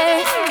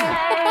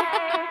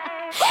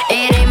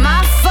 It ain't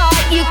my fault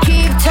you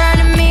keep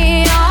turning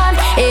me on.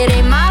 It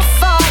ain't my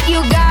fault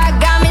you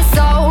got me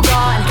so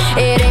gone.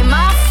 It ain't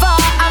my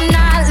fault I'm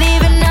not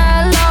leaving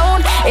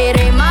alone. It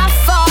ain't my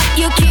fault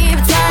you keep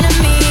turning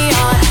me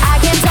on. I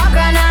can't talk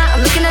right now.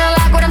 I'm looking at a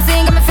lot what I'm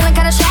seeing. Got me feeling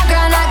kinda shocked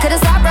right now. Couldn't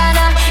stop right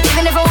now.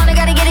 Even if I wanna,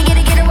 gotta get it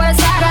where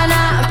it's at right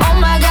now. Oh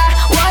my God,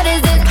 what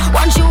is this?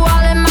 Want you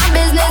all in my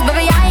business,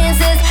 baby, I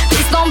insist.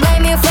 Please don't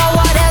blame me for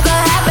whatever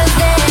happens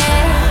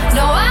then.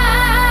 No,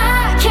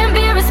 I can't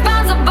be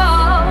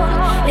responsible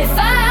if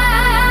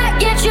I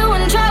get you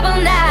in trouble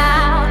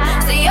now.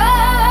 So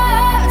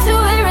you're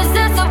too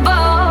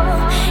irresistible,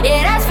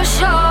 yeah, that's for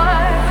sure.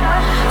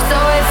 So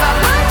if I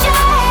put your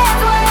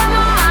hands where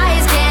my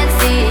eyes can't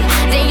see,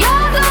 then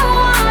you're the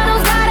one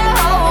who's got a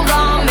hold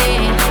on me.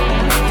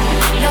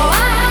 No, I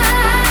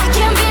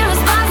can't be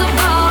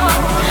responsible.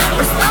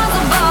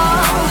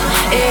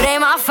 It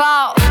ain't my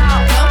fault.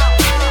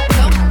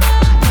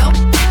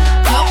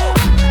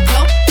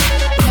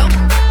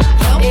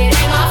 It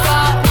ain't my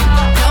fault.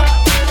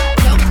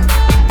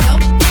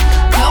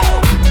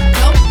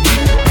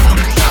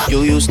 You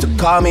used to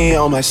call me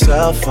on my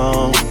cell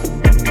phone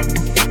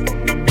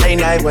late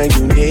night when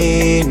you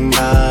need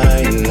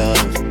my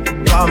love.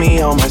 Call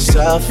me on my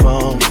cell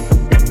phone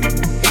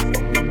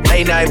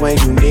late night when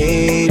you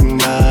need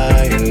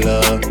my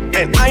love.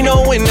 And I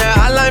know when that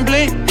hotline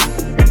blink,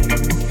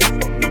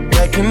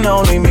 that can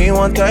only mean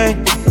one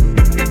thing.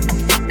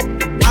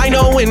 I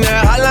know when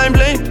that hotline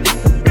blink,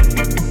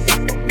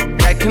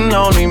 that can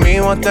only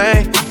mean one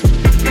thing.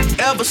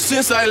 Ever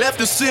since I left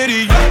the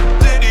city,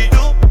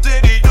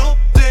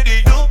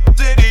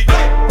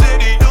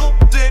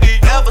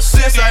 ever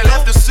since I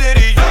left the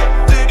city,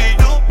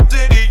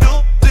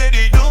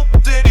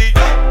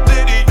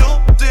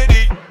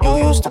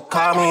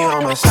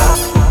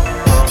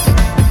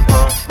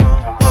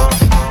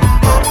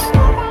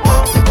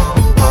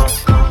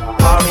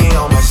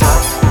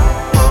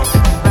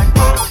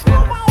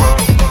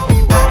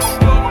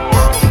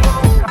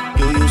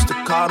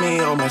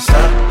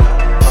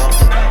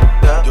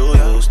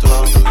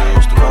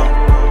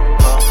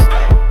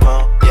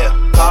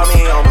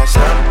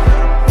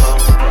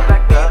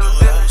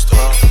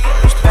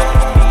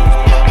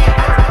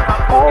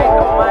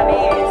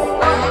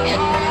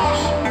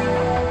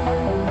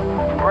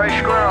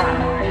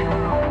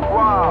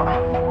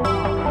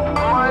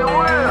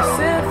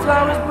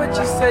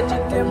 said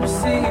you didn't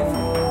receive.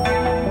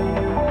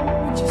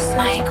 You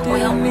said you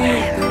didn't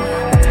need.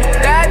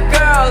 That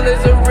girl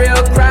is a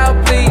real crowd,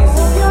 please.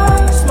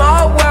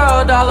 Small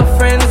world, all her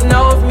friends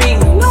know of me.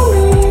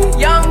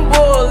 Young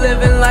bull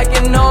living like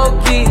an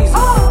old keys.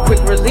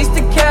 Quick release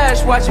the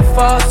cash, watch it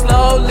fall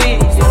slowly.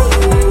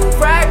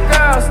 Frat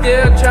girl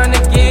still trying to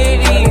get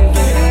even.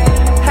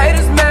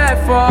 Haters mad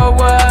for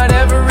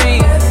whatever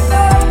reason.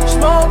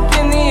 Smoke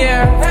in the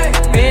air,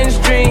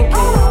 binge drinking.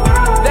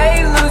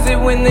 They lose it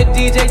when the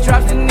DJ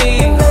drops the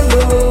knee.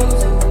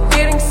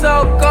 Getting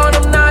so gone,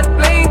 I'm not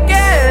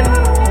blinking.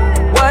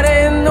 What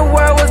in the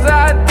world was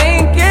I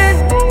thinking?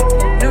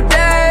 New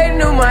day,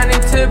 new money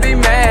to be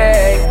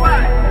made.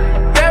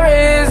 There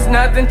is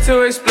nothing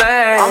to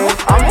explain.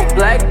 I'm a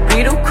black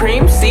Beetle,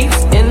 cream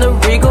seats in the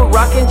Regal,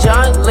 rocking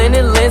John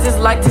Lennon lenses,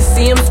 like to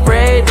see him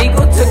spread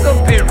eagle. Took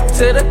a beer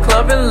to the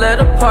club and let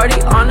a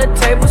party on the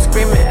table,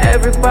 screaming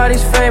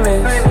everybody's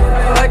famous.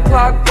 Like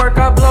clockwork,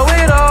 I blow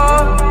it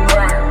all,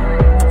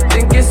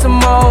 then get some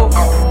more.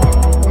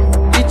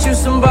 Get you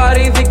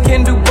somebody that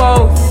can do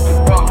both.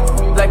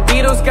 Black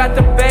Beatles got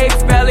the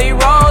babes belly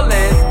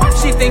rolling.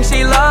 She thinks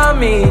she love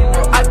me,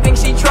 I think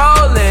she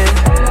trolling.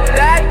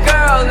 That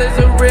girl is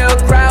a real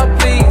crowd,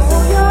 please.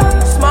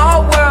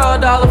 Small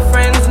world, all her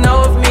friends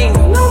know of me.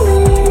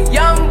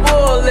 Young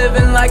bull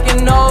living like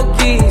an old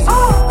keys.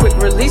 Quick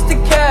release the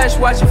cash,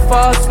 watch it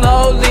fall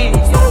slowly.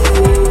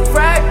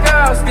 Frat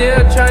girl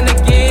still trying to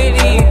get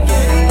even.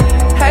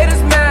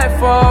 Haters mad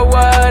for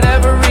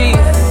whatever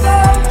reason.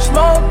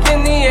 Smoke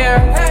in the air,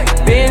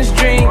 binge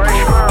drink.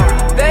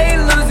 They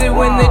lose it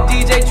when the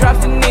DJ drops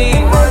the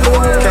knee.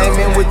 Came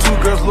in with two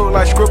girls look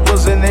like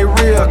scribbles in they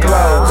real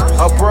clothes.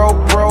 A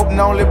broke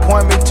only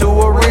point me to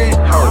a rich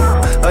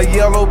hoe. A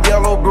yellow,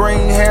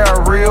 green hair,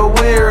 a real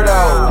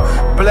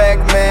weirdo. Black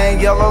man,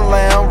 yellow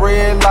lamb,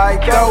 red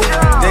like dope.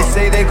 They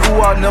say they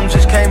cool out, them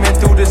just came in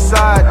through the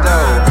side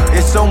though.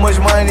 It's so much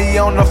money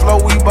on the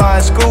floor, we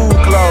buying school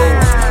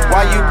clothes.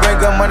 Why you bring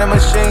a money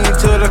machine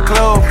to the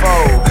club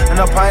for? And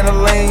a pint of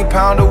lean,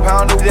 pounder,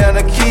 then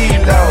a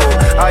kilo.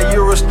 I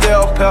Euro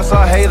stealth, pass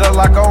a hater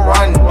like a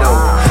rondo.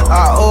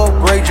 I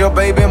upgrade your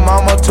baby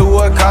mama to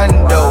a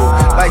condo.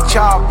 Like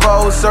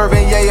Chapo,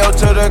 serving yayo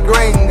to the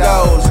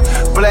gringos.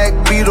 Black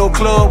Beetle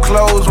club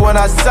close when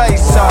I say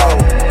so.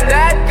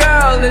 That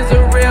girl is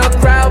a real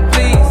crowd,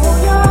 please.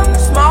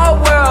 Small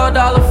world,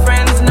 all her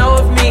friends know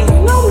of me.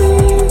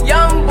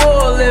 Young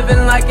bull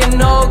living like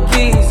an old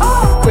keys.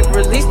 Quick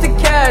release the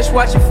cash,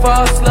 watch it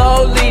fall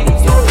slowly.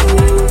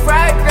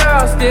 Frat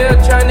girl still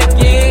trying to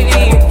get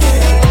even.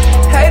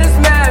 Haters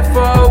mad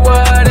for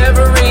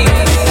whatever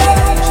reason.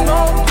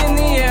 Smoke in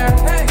the air,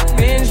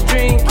 binge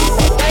drink.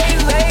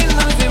 They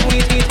lose it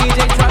when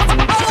DJ drops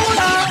the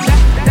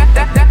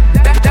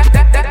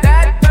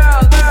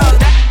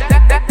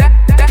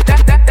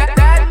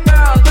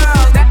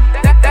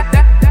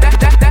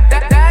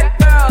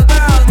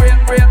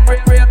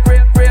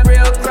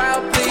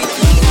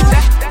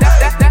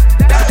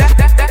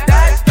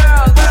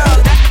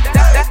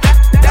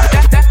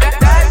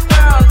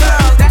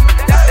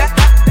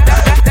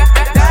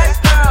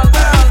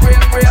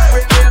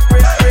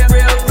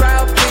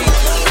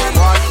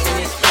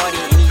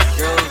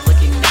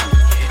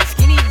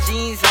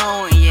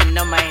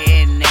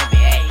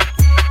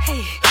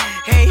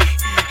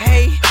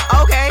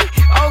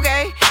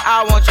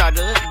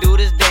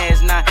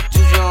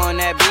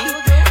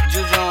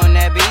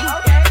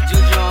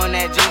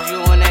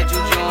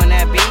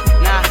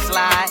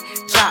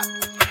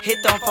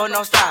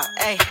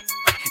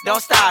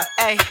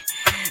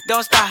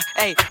don't stop,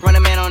 ayy. Run a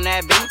man on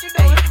that beat,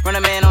 ayy. Run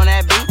a man on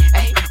that beat,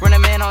 ayy. Run a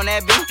man on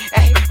that beat,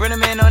 ayy. Run a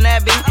man on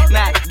that beat.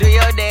 Now do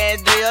your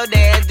dance, do your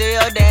dance, do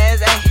your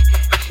dance,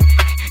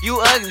 ayy. You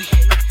ugly,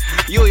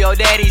 you your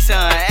daddy's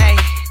son, ayy.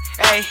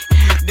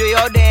 Ayy, do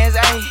your dance,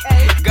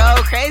 ayy.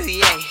 Go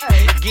crazy,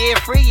 ayy. Get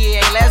freaky,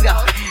 ayy. Let's go,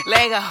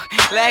 let go,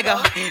 let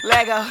go,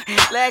 let go,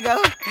 let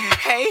go.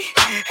 Hey,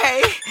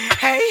 hey,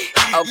 hey.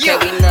 Okay,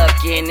 we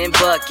knuckin' and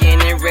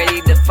buckin' and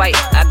ready to fight.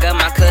 I got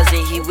my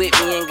cousin, he with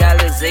me, and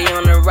got Lizzie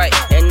on the right.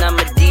 And I'm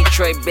a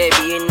Detroit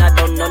baby, and I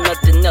don't know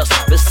nothing else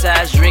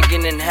besides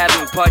drinking and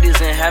having parties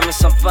and having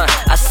some fun.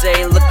 I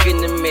say, look in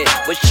the mirror,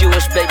 what you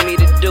expect me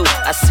to do?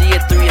 I see a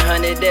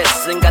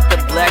 300S and got the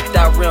blacked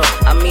out rim.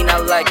 I mean, I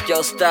like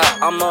your style,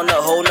 I'm on a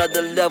whole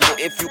nother level.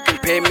 If you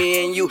compare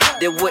me and you,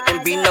 there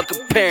wouldn't be no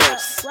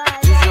comparison.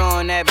 Juju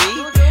on that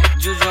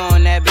beat, Juju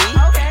on that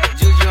beat.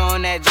 Juju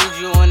on that,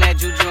 Juju on that,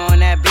 Juju on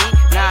that beat.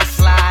 Now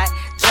slide,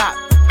 drop,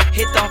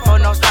 hit don't for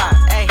no stop,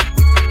 ayy.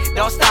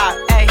 Don't stop,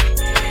 ayy.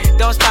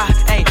 Don't stop,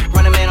 ayy.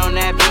 Run a man on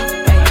that beat,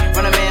 ayy.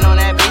 Run a man on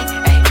that beat,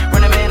 ayy.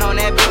 Run a man on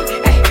that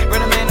beat, ayy.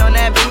 Run a man on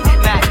that beat.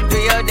 Now do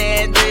your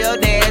dance, do your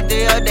dance, do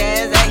your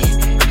dance,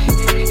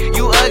 ayy.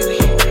 You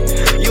ugly,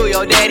 you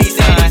your daddy's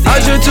son.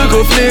 I just took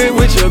a flick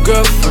with your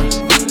girlfriend.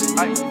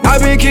 I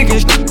been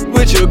kicking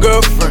with your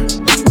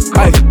girlfriend.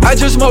 I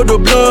just smoked a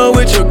blunt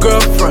with your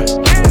girlfriend.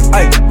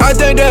 I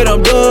think that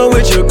I'm done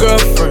with your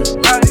girlfriend.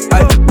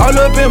 All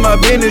up in my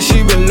business,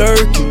 she been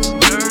lurking.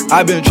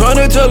 I been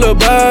tryna tell her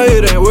about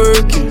it ain't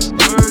working.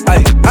 Ay,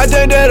 I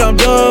think that I'm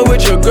done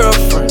with your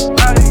girlfriend.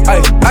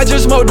 Ay, I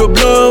just smoked the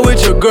blunt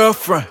with your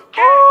girlfriend.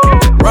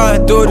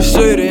 Riding through the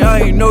city, I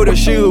ain't know that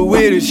she was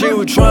with it. She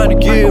was trying to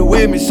get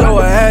with me, so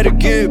I had to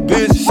get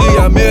busy. See,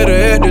 I met her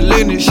at the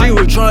Lennon. She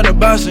was trying to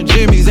buy some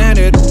Jimmy's and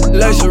it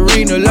like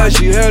Serena, like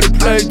she had to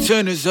play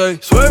tennis. Ay,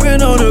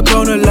 swerving on the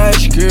corner like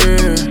she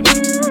cared.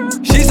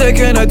 She said,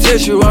 can I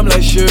touch you? I'm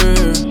like, sure.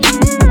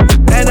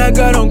 And I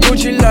got on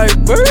Gucci like,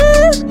 bird.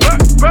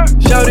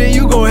 Shouty,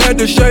 you gon' have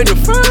to shake the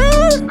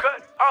fur.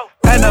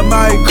 And I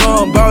might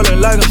come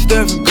ballin' like I'm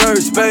Stephen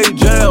Curry. Spade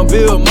Jam,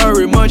 Bill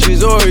Murray,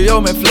 Munchies, Oreo,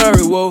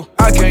 McFlurry. Whoa,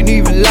 I can't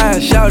even lie,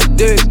 shout it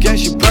dick, and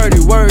she pretty.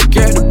 Work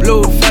at the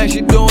Blue Fang,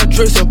 she doing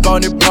tricks up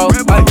on it, bro.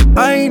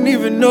 I ain't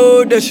even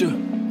know that's your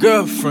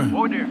girlfriend.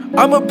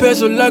 I'm a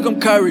pencil like I'm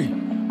Kyrie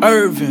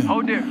Irving.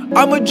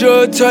 I'm a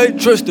drug type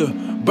Trista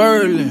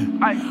Berlin.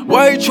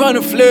 Why you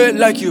tryna flirt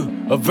like you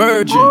a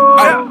virgin?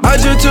 I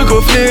just took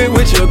a flirt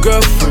with your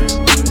girlfriend.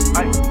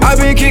 I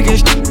been kicking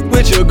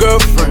with your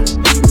girlfriend.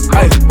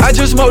 I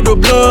just smoked the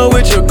blunt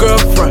with your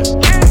girlfriend.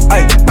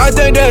 I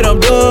think that I'm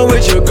done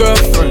with your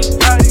girlfriend.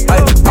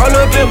 All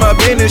up in my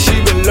business, she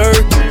been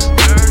lurking.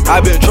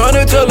 I been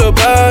tryna tell her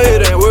about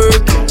it ain't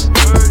working.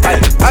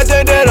 I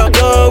think that I'm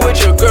done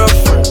with your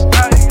girlfriend.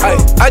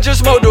 I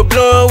just smoked the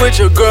blunt with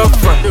your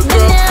girlfriend. Your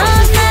girlfriend.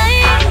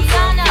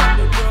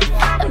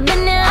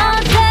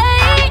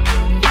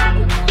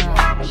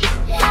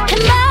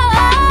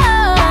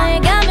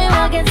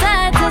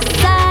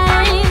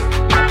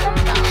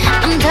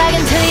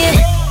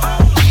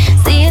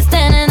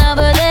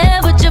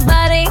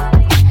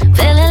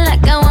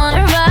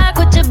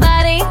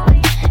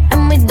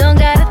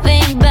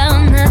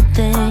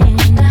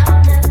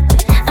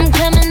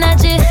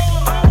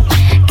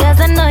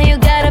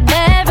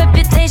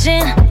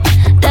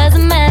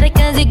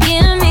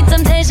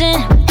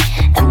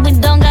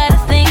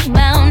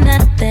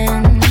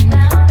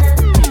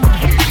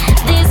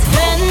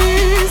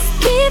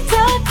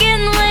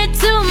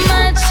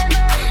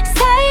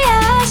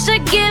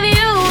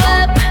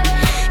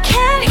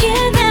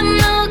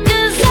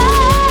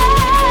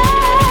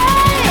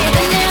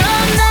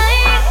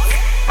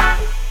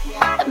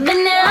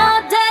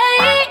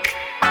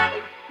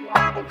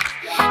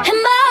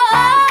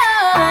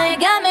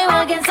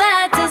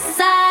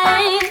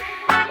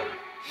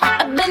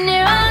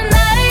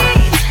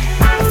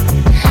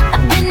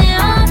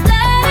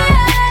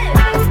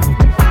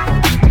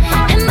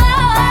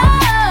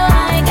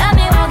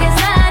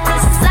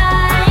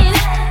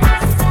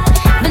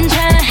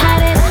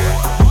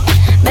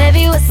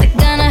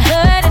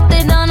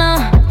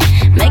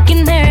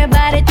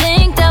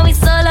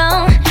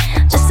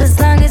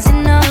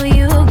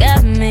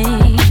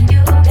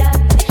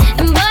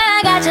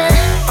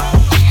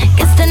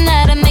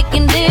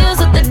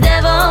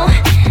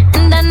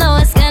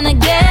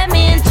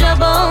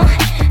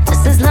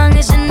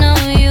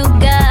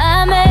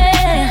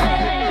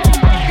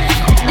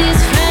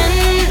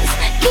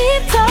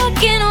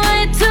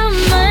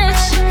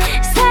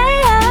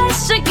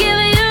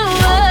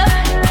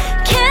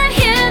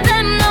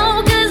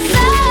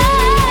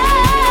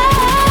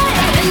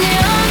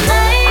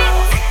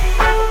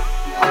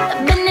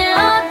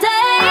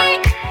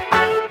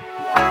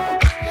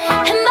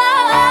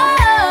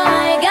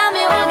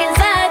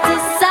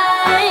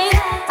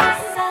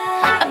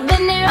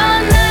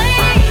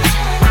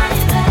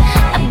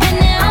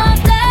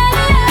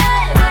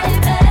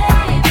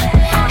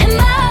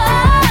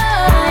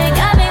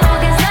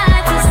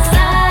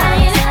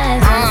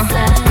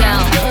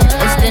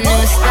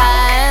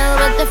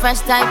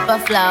 fresh type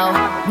of flow.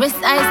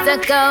 Wrist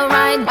icicle,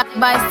 ride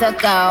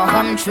bicycle.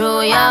 Come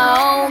true,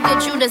 yo.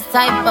 Get you this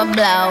type of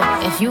blow.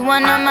 If you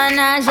wanna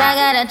manage, I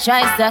got a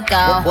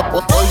tricycle.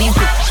 All these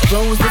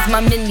bros is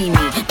my mini-me.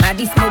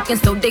 Body smoking,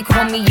 so they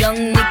call me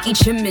Young Nicky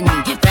Chimney.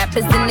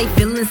 Rappers and they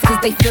feelings, cause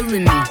they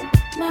feeling me.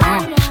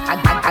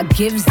 I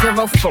give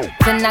 0 folk,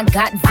 then I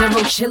got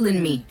 0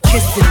 chillin' me,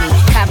 kissing me.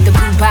 Cop the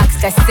blue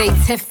box that say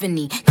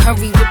Tiffany.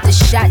 Curry with the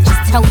shot,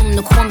 just tell them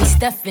to call me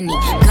Stephanie.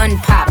 Gun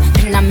pop,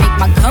 then I make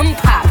my gun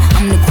pop.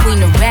 I'm the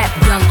queen of rap,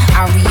 young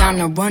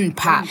Ariana Run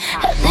Pop.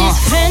 These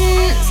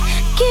friends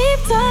keep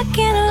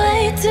talking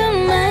way too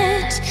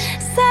much.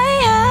 Say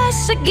I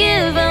should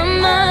give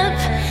them up.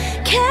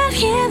 Can't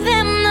hear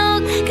them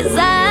no, cause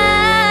I've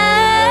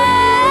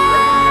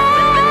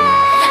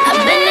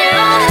been there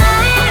all night.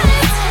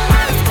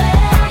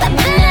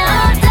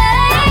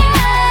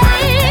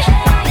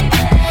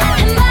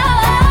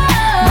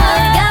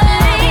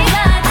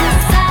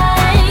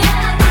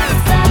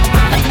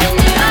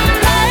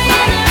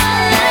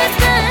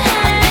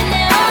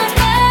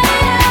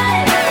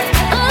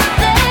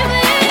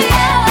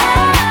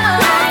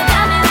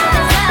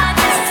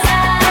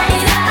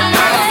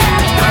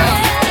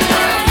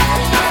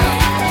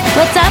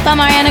 What's up? I'm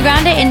Ariana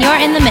Grande, and you're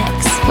in the mix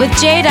with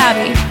J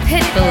Dobby.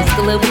 Pitbull's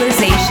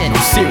Globalization.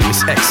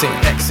 Sirius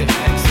XM.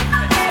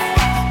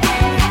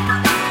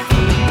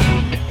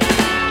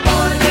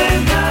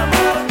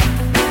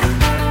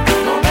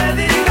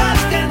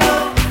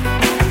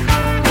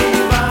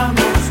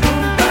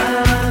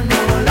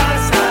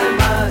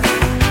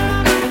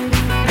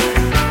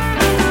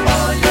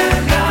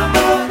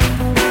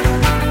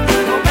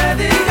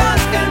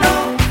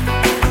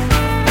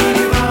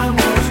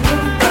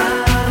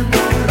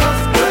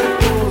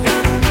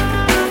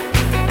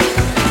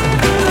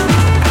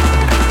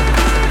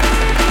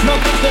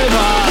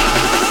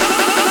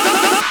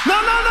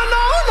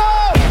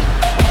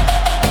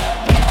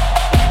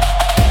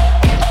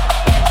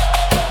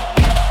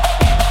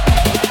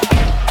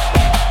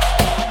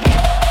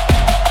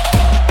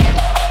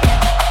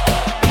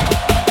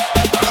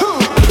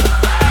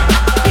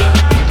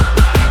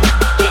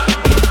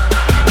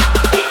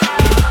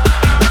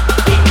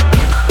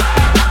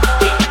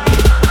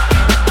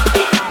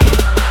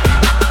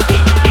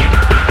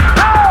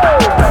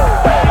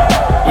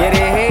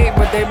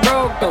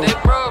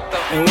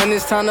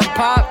 it's time to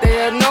pop,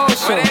 they a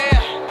no-show.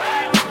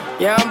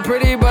 Yeah, I'm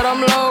pretty, but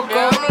I'm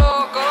loco.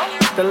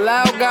 The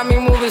loud got me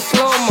moving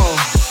slow-mo.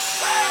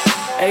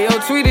 Hey, yo,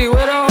 Tweety,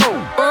 where the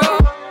hoe?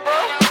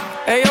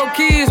 Hey, yo,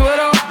 Keys, where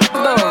the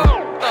though?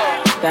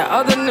 That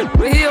other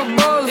nigga, he a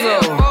bozo.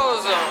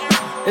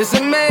 It's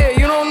a mayor,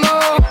 you don't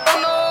know?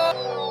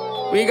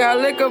 We got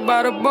liquor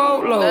by the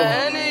boatload.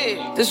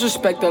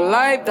 Disrespect the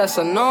life, that's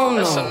a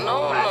no-no.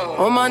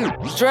 All my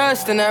niggas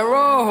dressed in that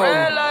rojo.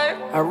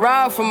 I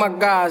ride for my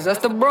guys, that's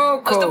the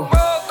bro code.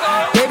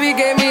 Baby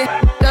gave me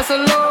that's a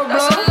low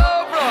blow.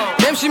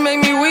 Damn, she make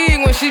me weak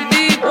when she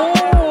deep.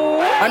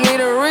 I need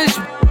a rich,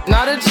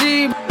 not a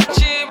cheap.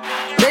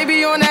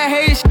 Baby on that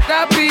hate shit,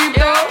 I peep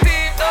though.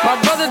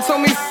 My brother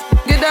told me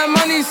get that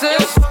money,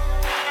 sis.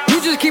 You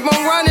just keep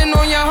on running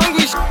on your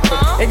hungry shit.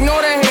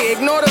 Ignore the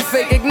hate, ignore the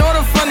fake, ignore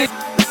the funny.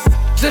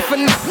 Just for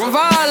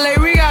violate,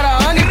 we got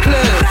 100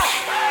 clips.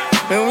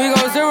 And we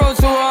go 0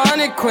 to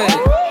 100 quid.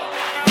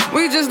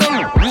 We just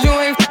them you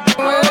ain't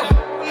with.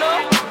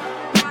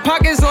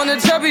 Pockets on the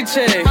chubby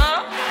chick.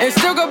 And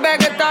still go back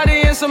a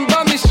thotty and some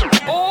bummy shit.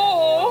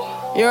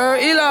 You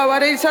heard Eli, why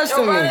they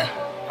testing me?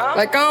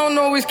 Like I don't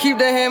always keep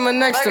the hammer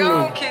next to me.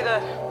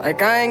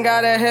 Like I ain't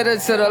got a header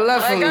to the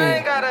left of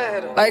me.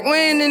 Like we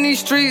ain't in these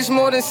streets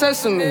more than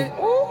sesame.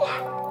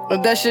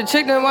 If that shit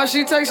chick, then why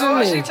she texting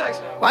me?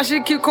 Why she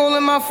keep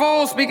calling my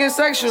phone, speaking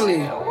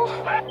sexually?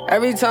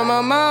 Every time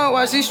I'm out,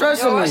 why she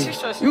stressing me?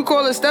 You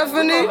call her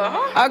Stephanie?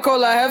 I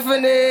call her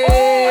Heffany.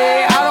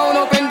 I don't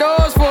open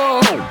doors for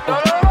her.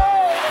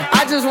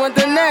 I just want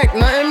the neck,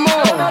 nothing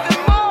more.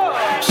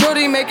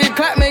 Shorty, make it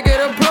clap, make it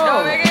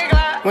applaud.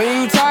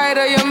 When you tired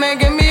of your man,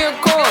 give me a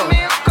call.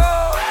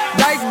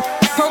 Like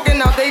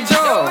poking out they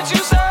jaw.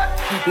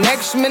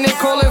 Next minute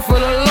calling for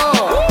the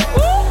law.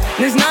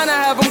 This 9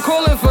 I have them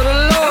calling for the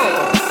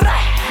law.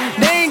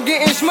 They ain't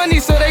getting money,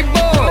 so they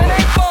bored.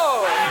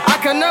 I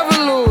can never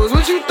lose,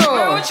 what you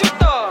thought?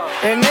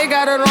 And they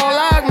got it on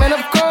lock, man,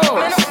 of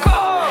course.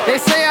 They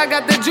say I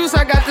got the juice,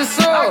 I got the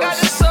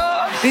sauce.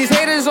 These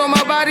haters on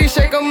my body,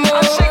 shake them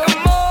more.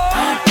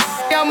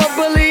 I'm a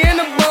bully and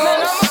a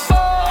boss.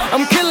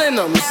 I'm killing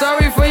them,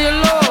 sorry for your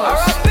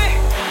loss.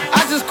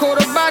 I just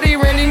caught a body,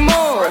 Randy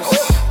Moss.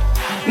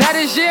 Now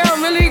this year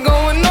I'm really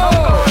going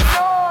north.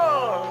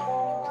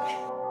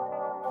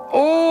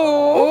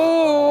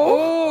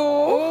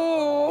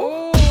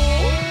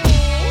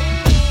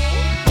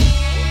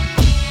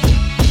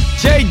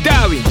 J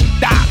Dawid,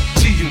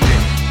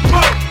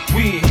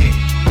 we in here.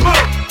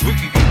 We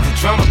can get the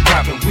drama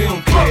poppin', we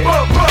don't care.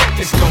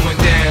 It's going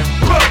down,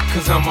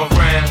 cause I'm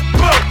around.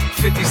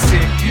 50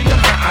 Cent, you know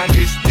how I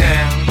get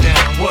down.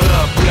 What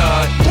up,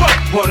 blood?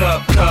 What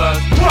up, cuz?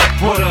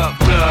 What up,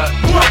 blood?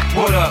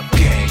 What up,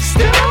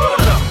 gangsta?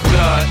 What up,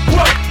 blood?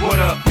 What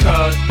up,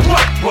 cuz?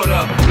 What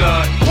up,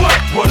 blood?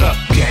 What up,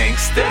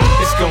 gangsta?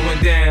 It's going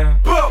down,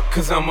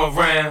 cause I'm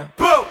around.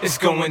 It's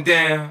going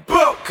down,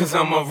 cause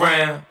I'm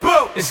around.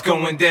 It's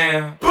going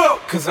down,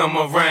 cause I'm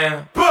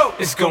around.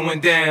 It's going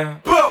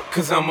down,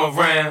 cause I'm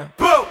around.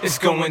 It's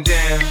going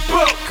down,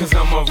 cause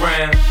I'm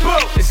around.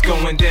 It's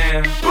going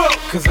down,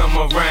 cause I'm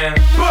around.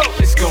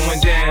 It's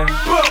going down,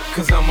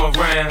 cause I'm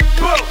around.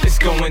 It's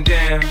going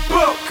down,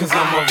 cause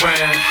I'm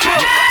around.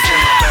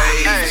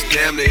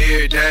 Damn near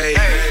every day.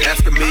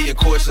 Ask a million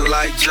questions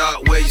like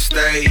Jock, where you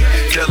stay?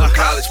 Tell them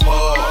college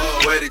ball,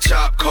 where the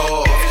chop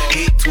call.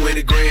 Hit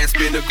 20 grand,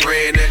 spend a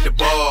grand at the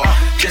bar.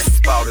 Just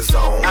about his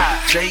own.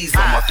 J's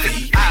on my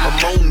feet,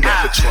 I'm on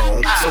that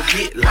Patron. So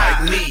get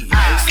like me.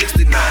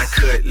 69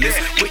 Cutlass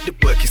with the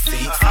bucket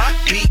seats.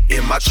 Beat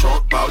in my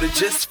trunk, bought it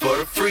just for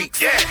the freaks.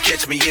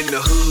 Catch me in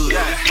the hood,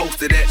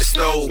 posted at the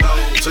stove.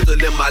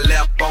 Twiddle in my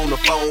lap on the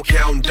phone,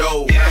 counting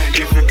dough.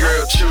 If your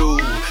girl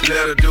choose,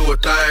 let her do a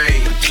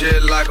thing.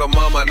 Just like a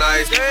mama,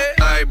 nice brain.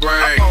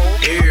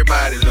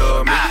 Everybody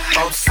love me,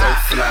 I'm so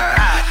fly.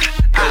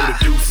 Go to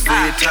deuces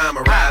every time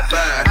I ride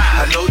by.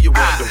 I know you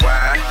wonder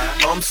why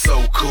I'm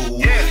so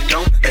cool.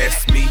 Don't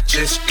ask me,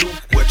 just do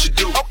what you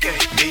do.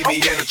 Meet me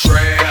in the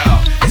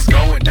trail, it's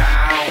going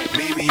down.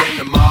 Meet me in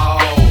the mall,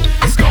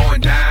 it's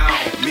going down.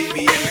 Meet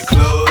me in the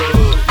club,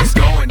 it's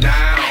going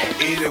down.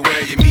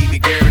 Anywhere you meet me,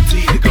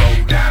 guaranteed to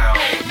go down.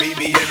 Meet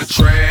me in the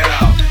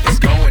trail, it's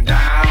going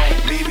down.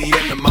 Meet me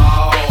in the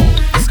mall,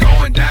 it's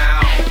going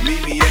down.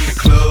 Meet me in the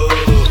club,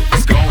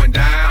 it's going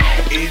down.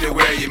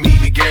 Anywhere you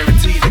meet me,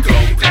 guaranteed to go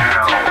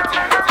down.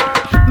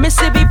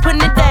 Mississippi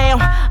putting it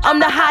down, I'm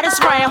the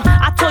hottest round.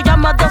 I told y'all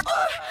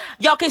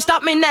y'all can't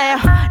stop me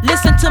now.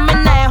 Listen to me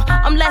now,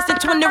 I'm lasting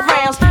 20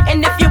 rounds.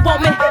 And if you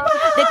want me,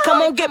 then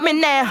come on get me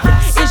now.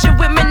 Is you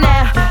with me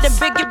now? Then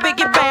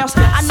biggie bounce.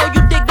 I know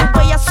you dig the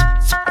way I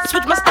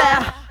switch my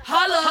style.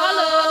 Holla,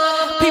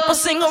 holla. People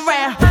sing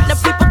around, now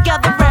people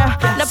gather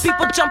round, now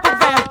people jump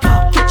around.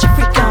 Get your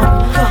freak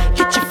on,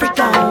 get your freak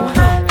on,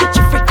 get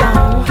your freak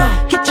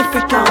on, get your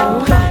freak on,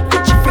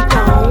 get your freak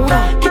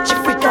on, get your freak on, get your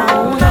freak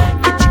on,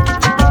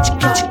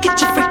 get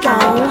your freak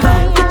on,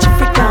 get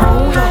your freak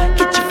on,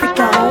 get your freak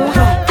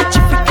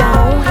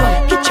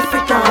on, get your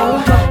freak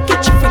on, get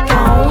your freak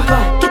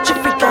on, get your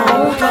freak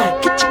on, get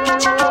your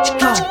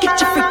freak on,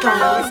 get your freak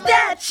on. Is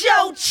that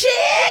your chick?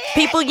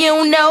 People you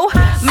don't know,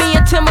 me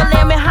and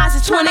Timberland been high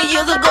since 20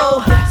 years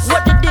ago.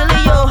 What the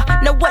dealio?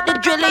 Now what the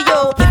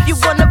drillio? If you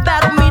wanna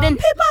battle me, then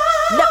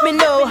let me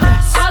know.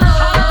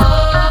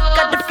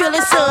 Got the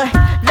feeling, son.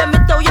 Let me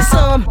throw you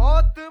some.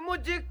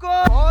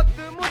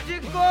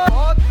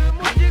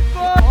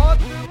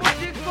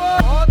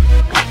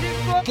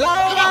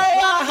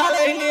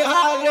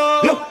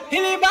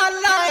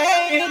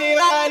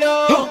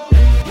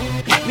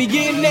 We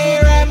getting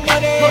that rap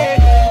money.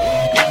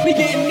 We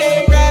getting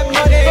that rap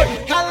money.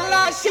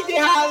 Holla, shit, the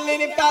holla,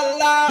 the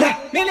falla.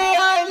 Many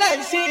I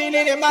like seeing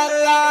in the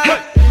mala.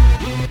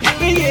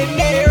 We getting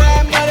that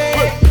rap money.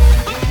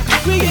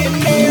 We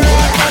getting that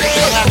rap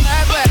money.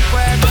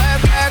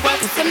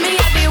 You see me,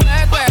 I be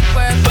work.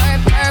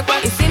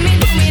 You see me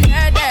do me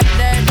dirt.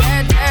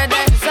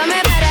 So me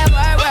better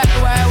work. You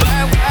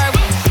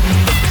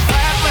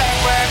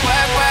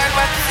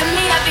see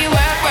me, I be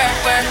work.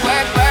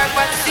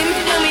 You see me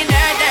do me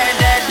dirt.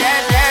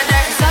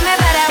 So me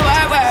better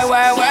work.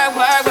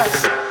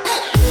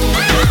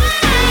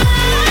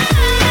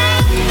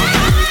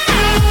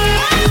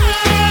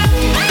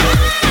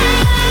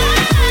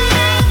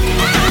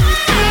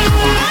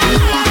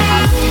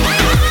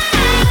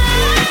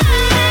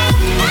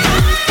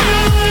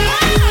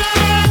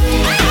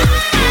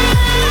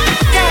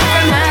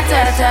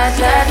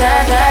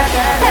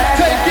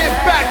 Take it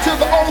back to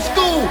the old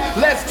school.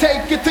 Let's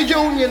take it to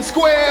Union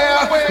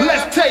Square.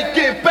 Let's take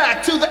it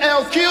back to the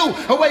LQ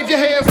and wave your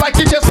hands like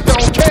you just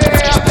don't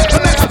care.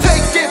 Let's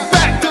take it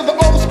back to the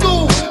old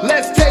school.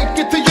 Let's take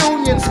it to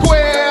Union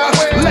Square.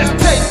 Let's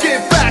take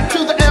it back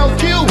to the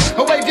LQ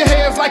and wave your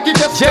hands like you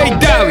just don't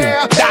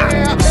care.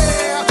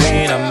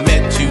 When I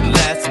met you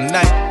last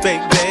night,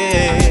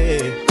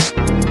 baby,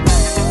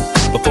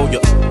 before you,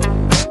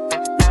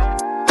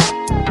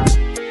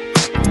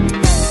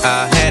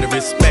 I had a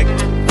respect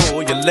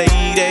for your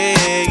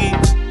lady,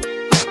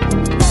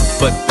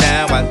 but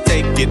now I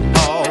take it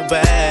all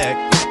back.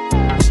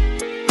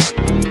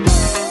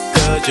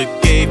 'Cause you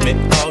gave me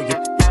all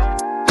your,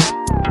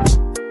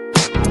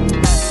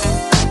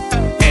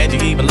 and you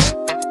even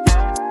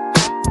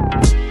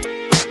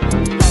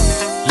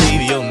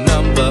leave your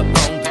number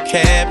on the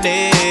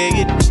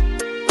cabinet.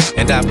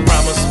 And I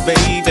promise,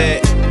 baby,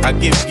 I'll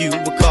give you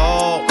a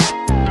call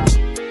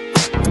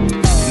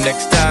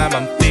next time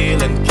I'm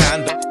feeling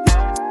kinda.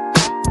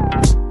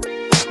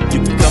 You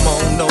can come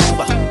on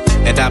over,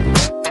 and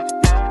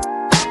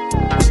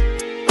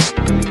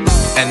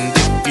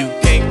if you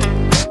can't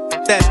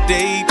that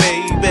day,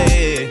 baby,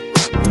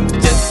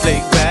 just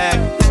lay back.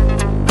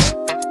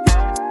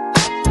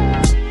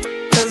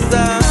 'Cause I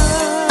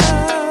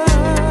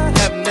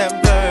have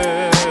never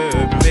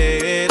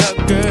met a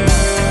girl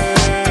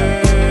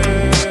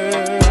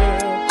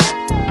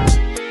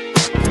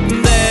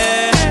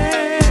that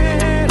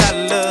I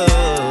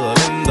love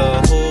in the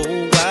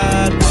whole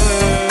wide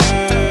world.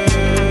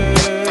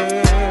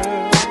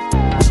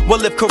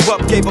 Well, if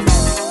corrupt gave a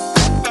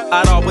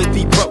I'd always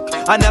be broke.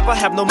 I never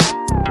have no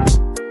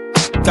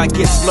I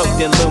get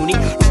sloped and loony.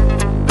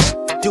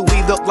 Do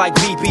we look like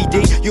BBD?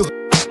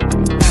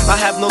 I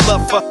have no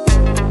love for.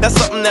 That's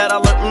something that I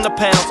learned in the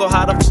pound. So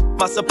how the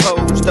am I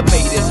supposed to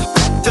pay this?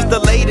 Just the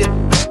latest.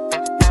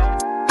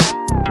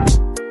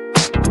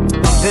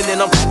 And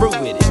then I'm through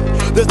with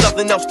it. There's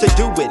nothing else to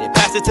do with it.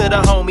 Pass it to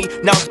the homie.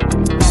 Now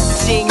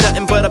she ain't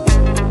nothing but a.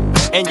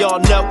 And y'all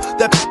know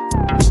that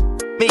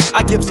me,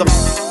 I give some.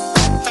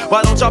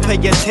 Why don't y'all pay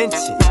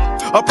attention?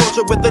 Approach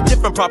her with a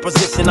different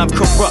proposition. I'm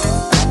corrupt.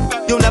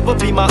 You'll never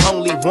be my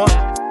only one.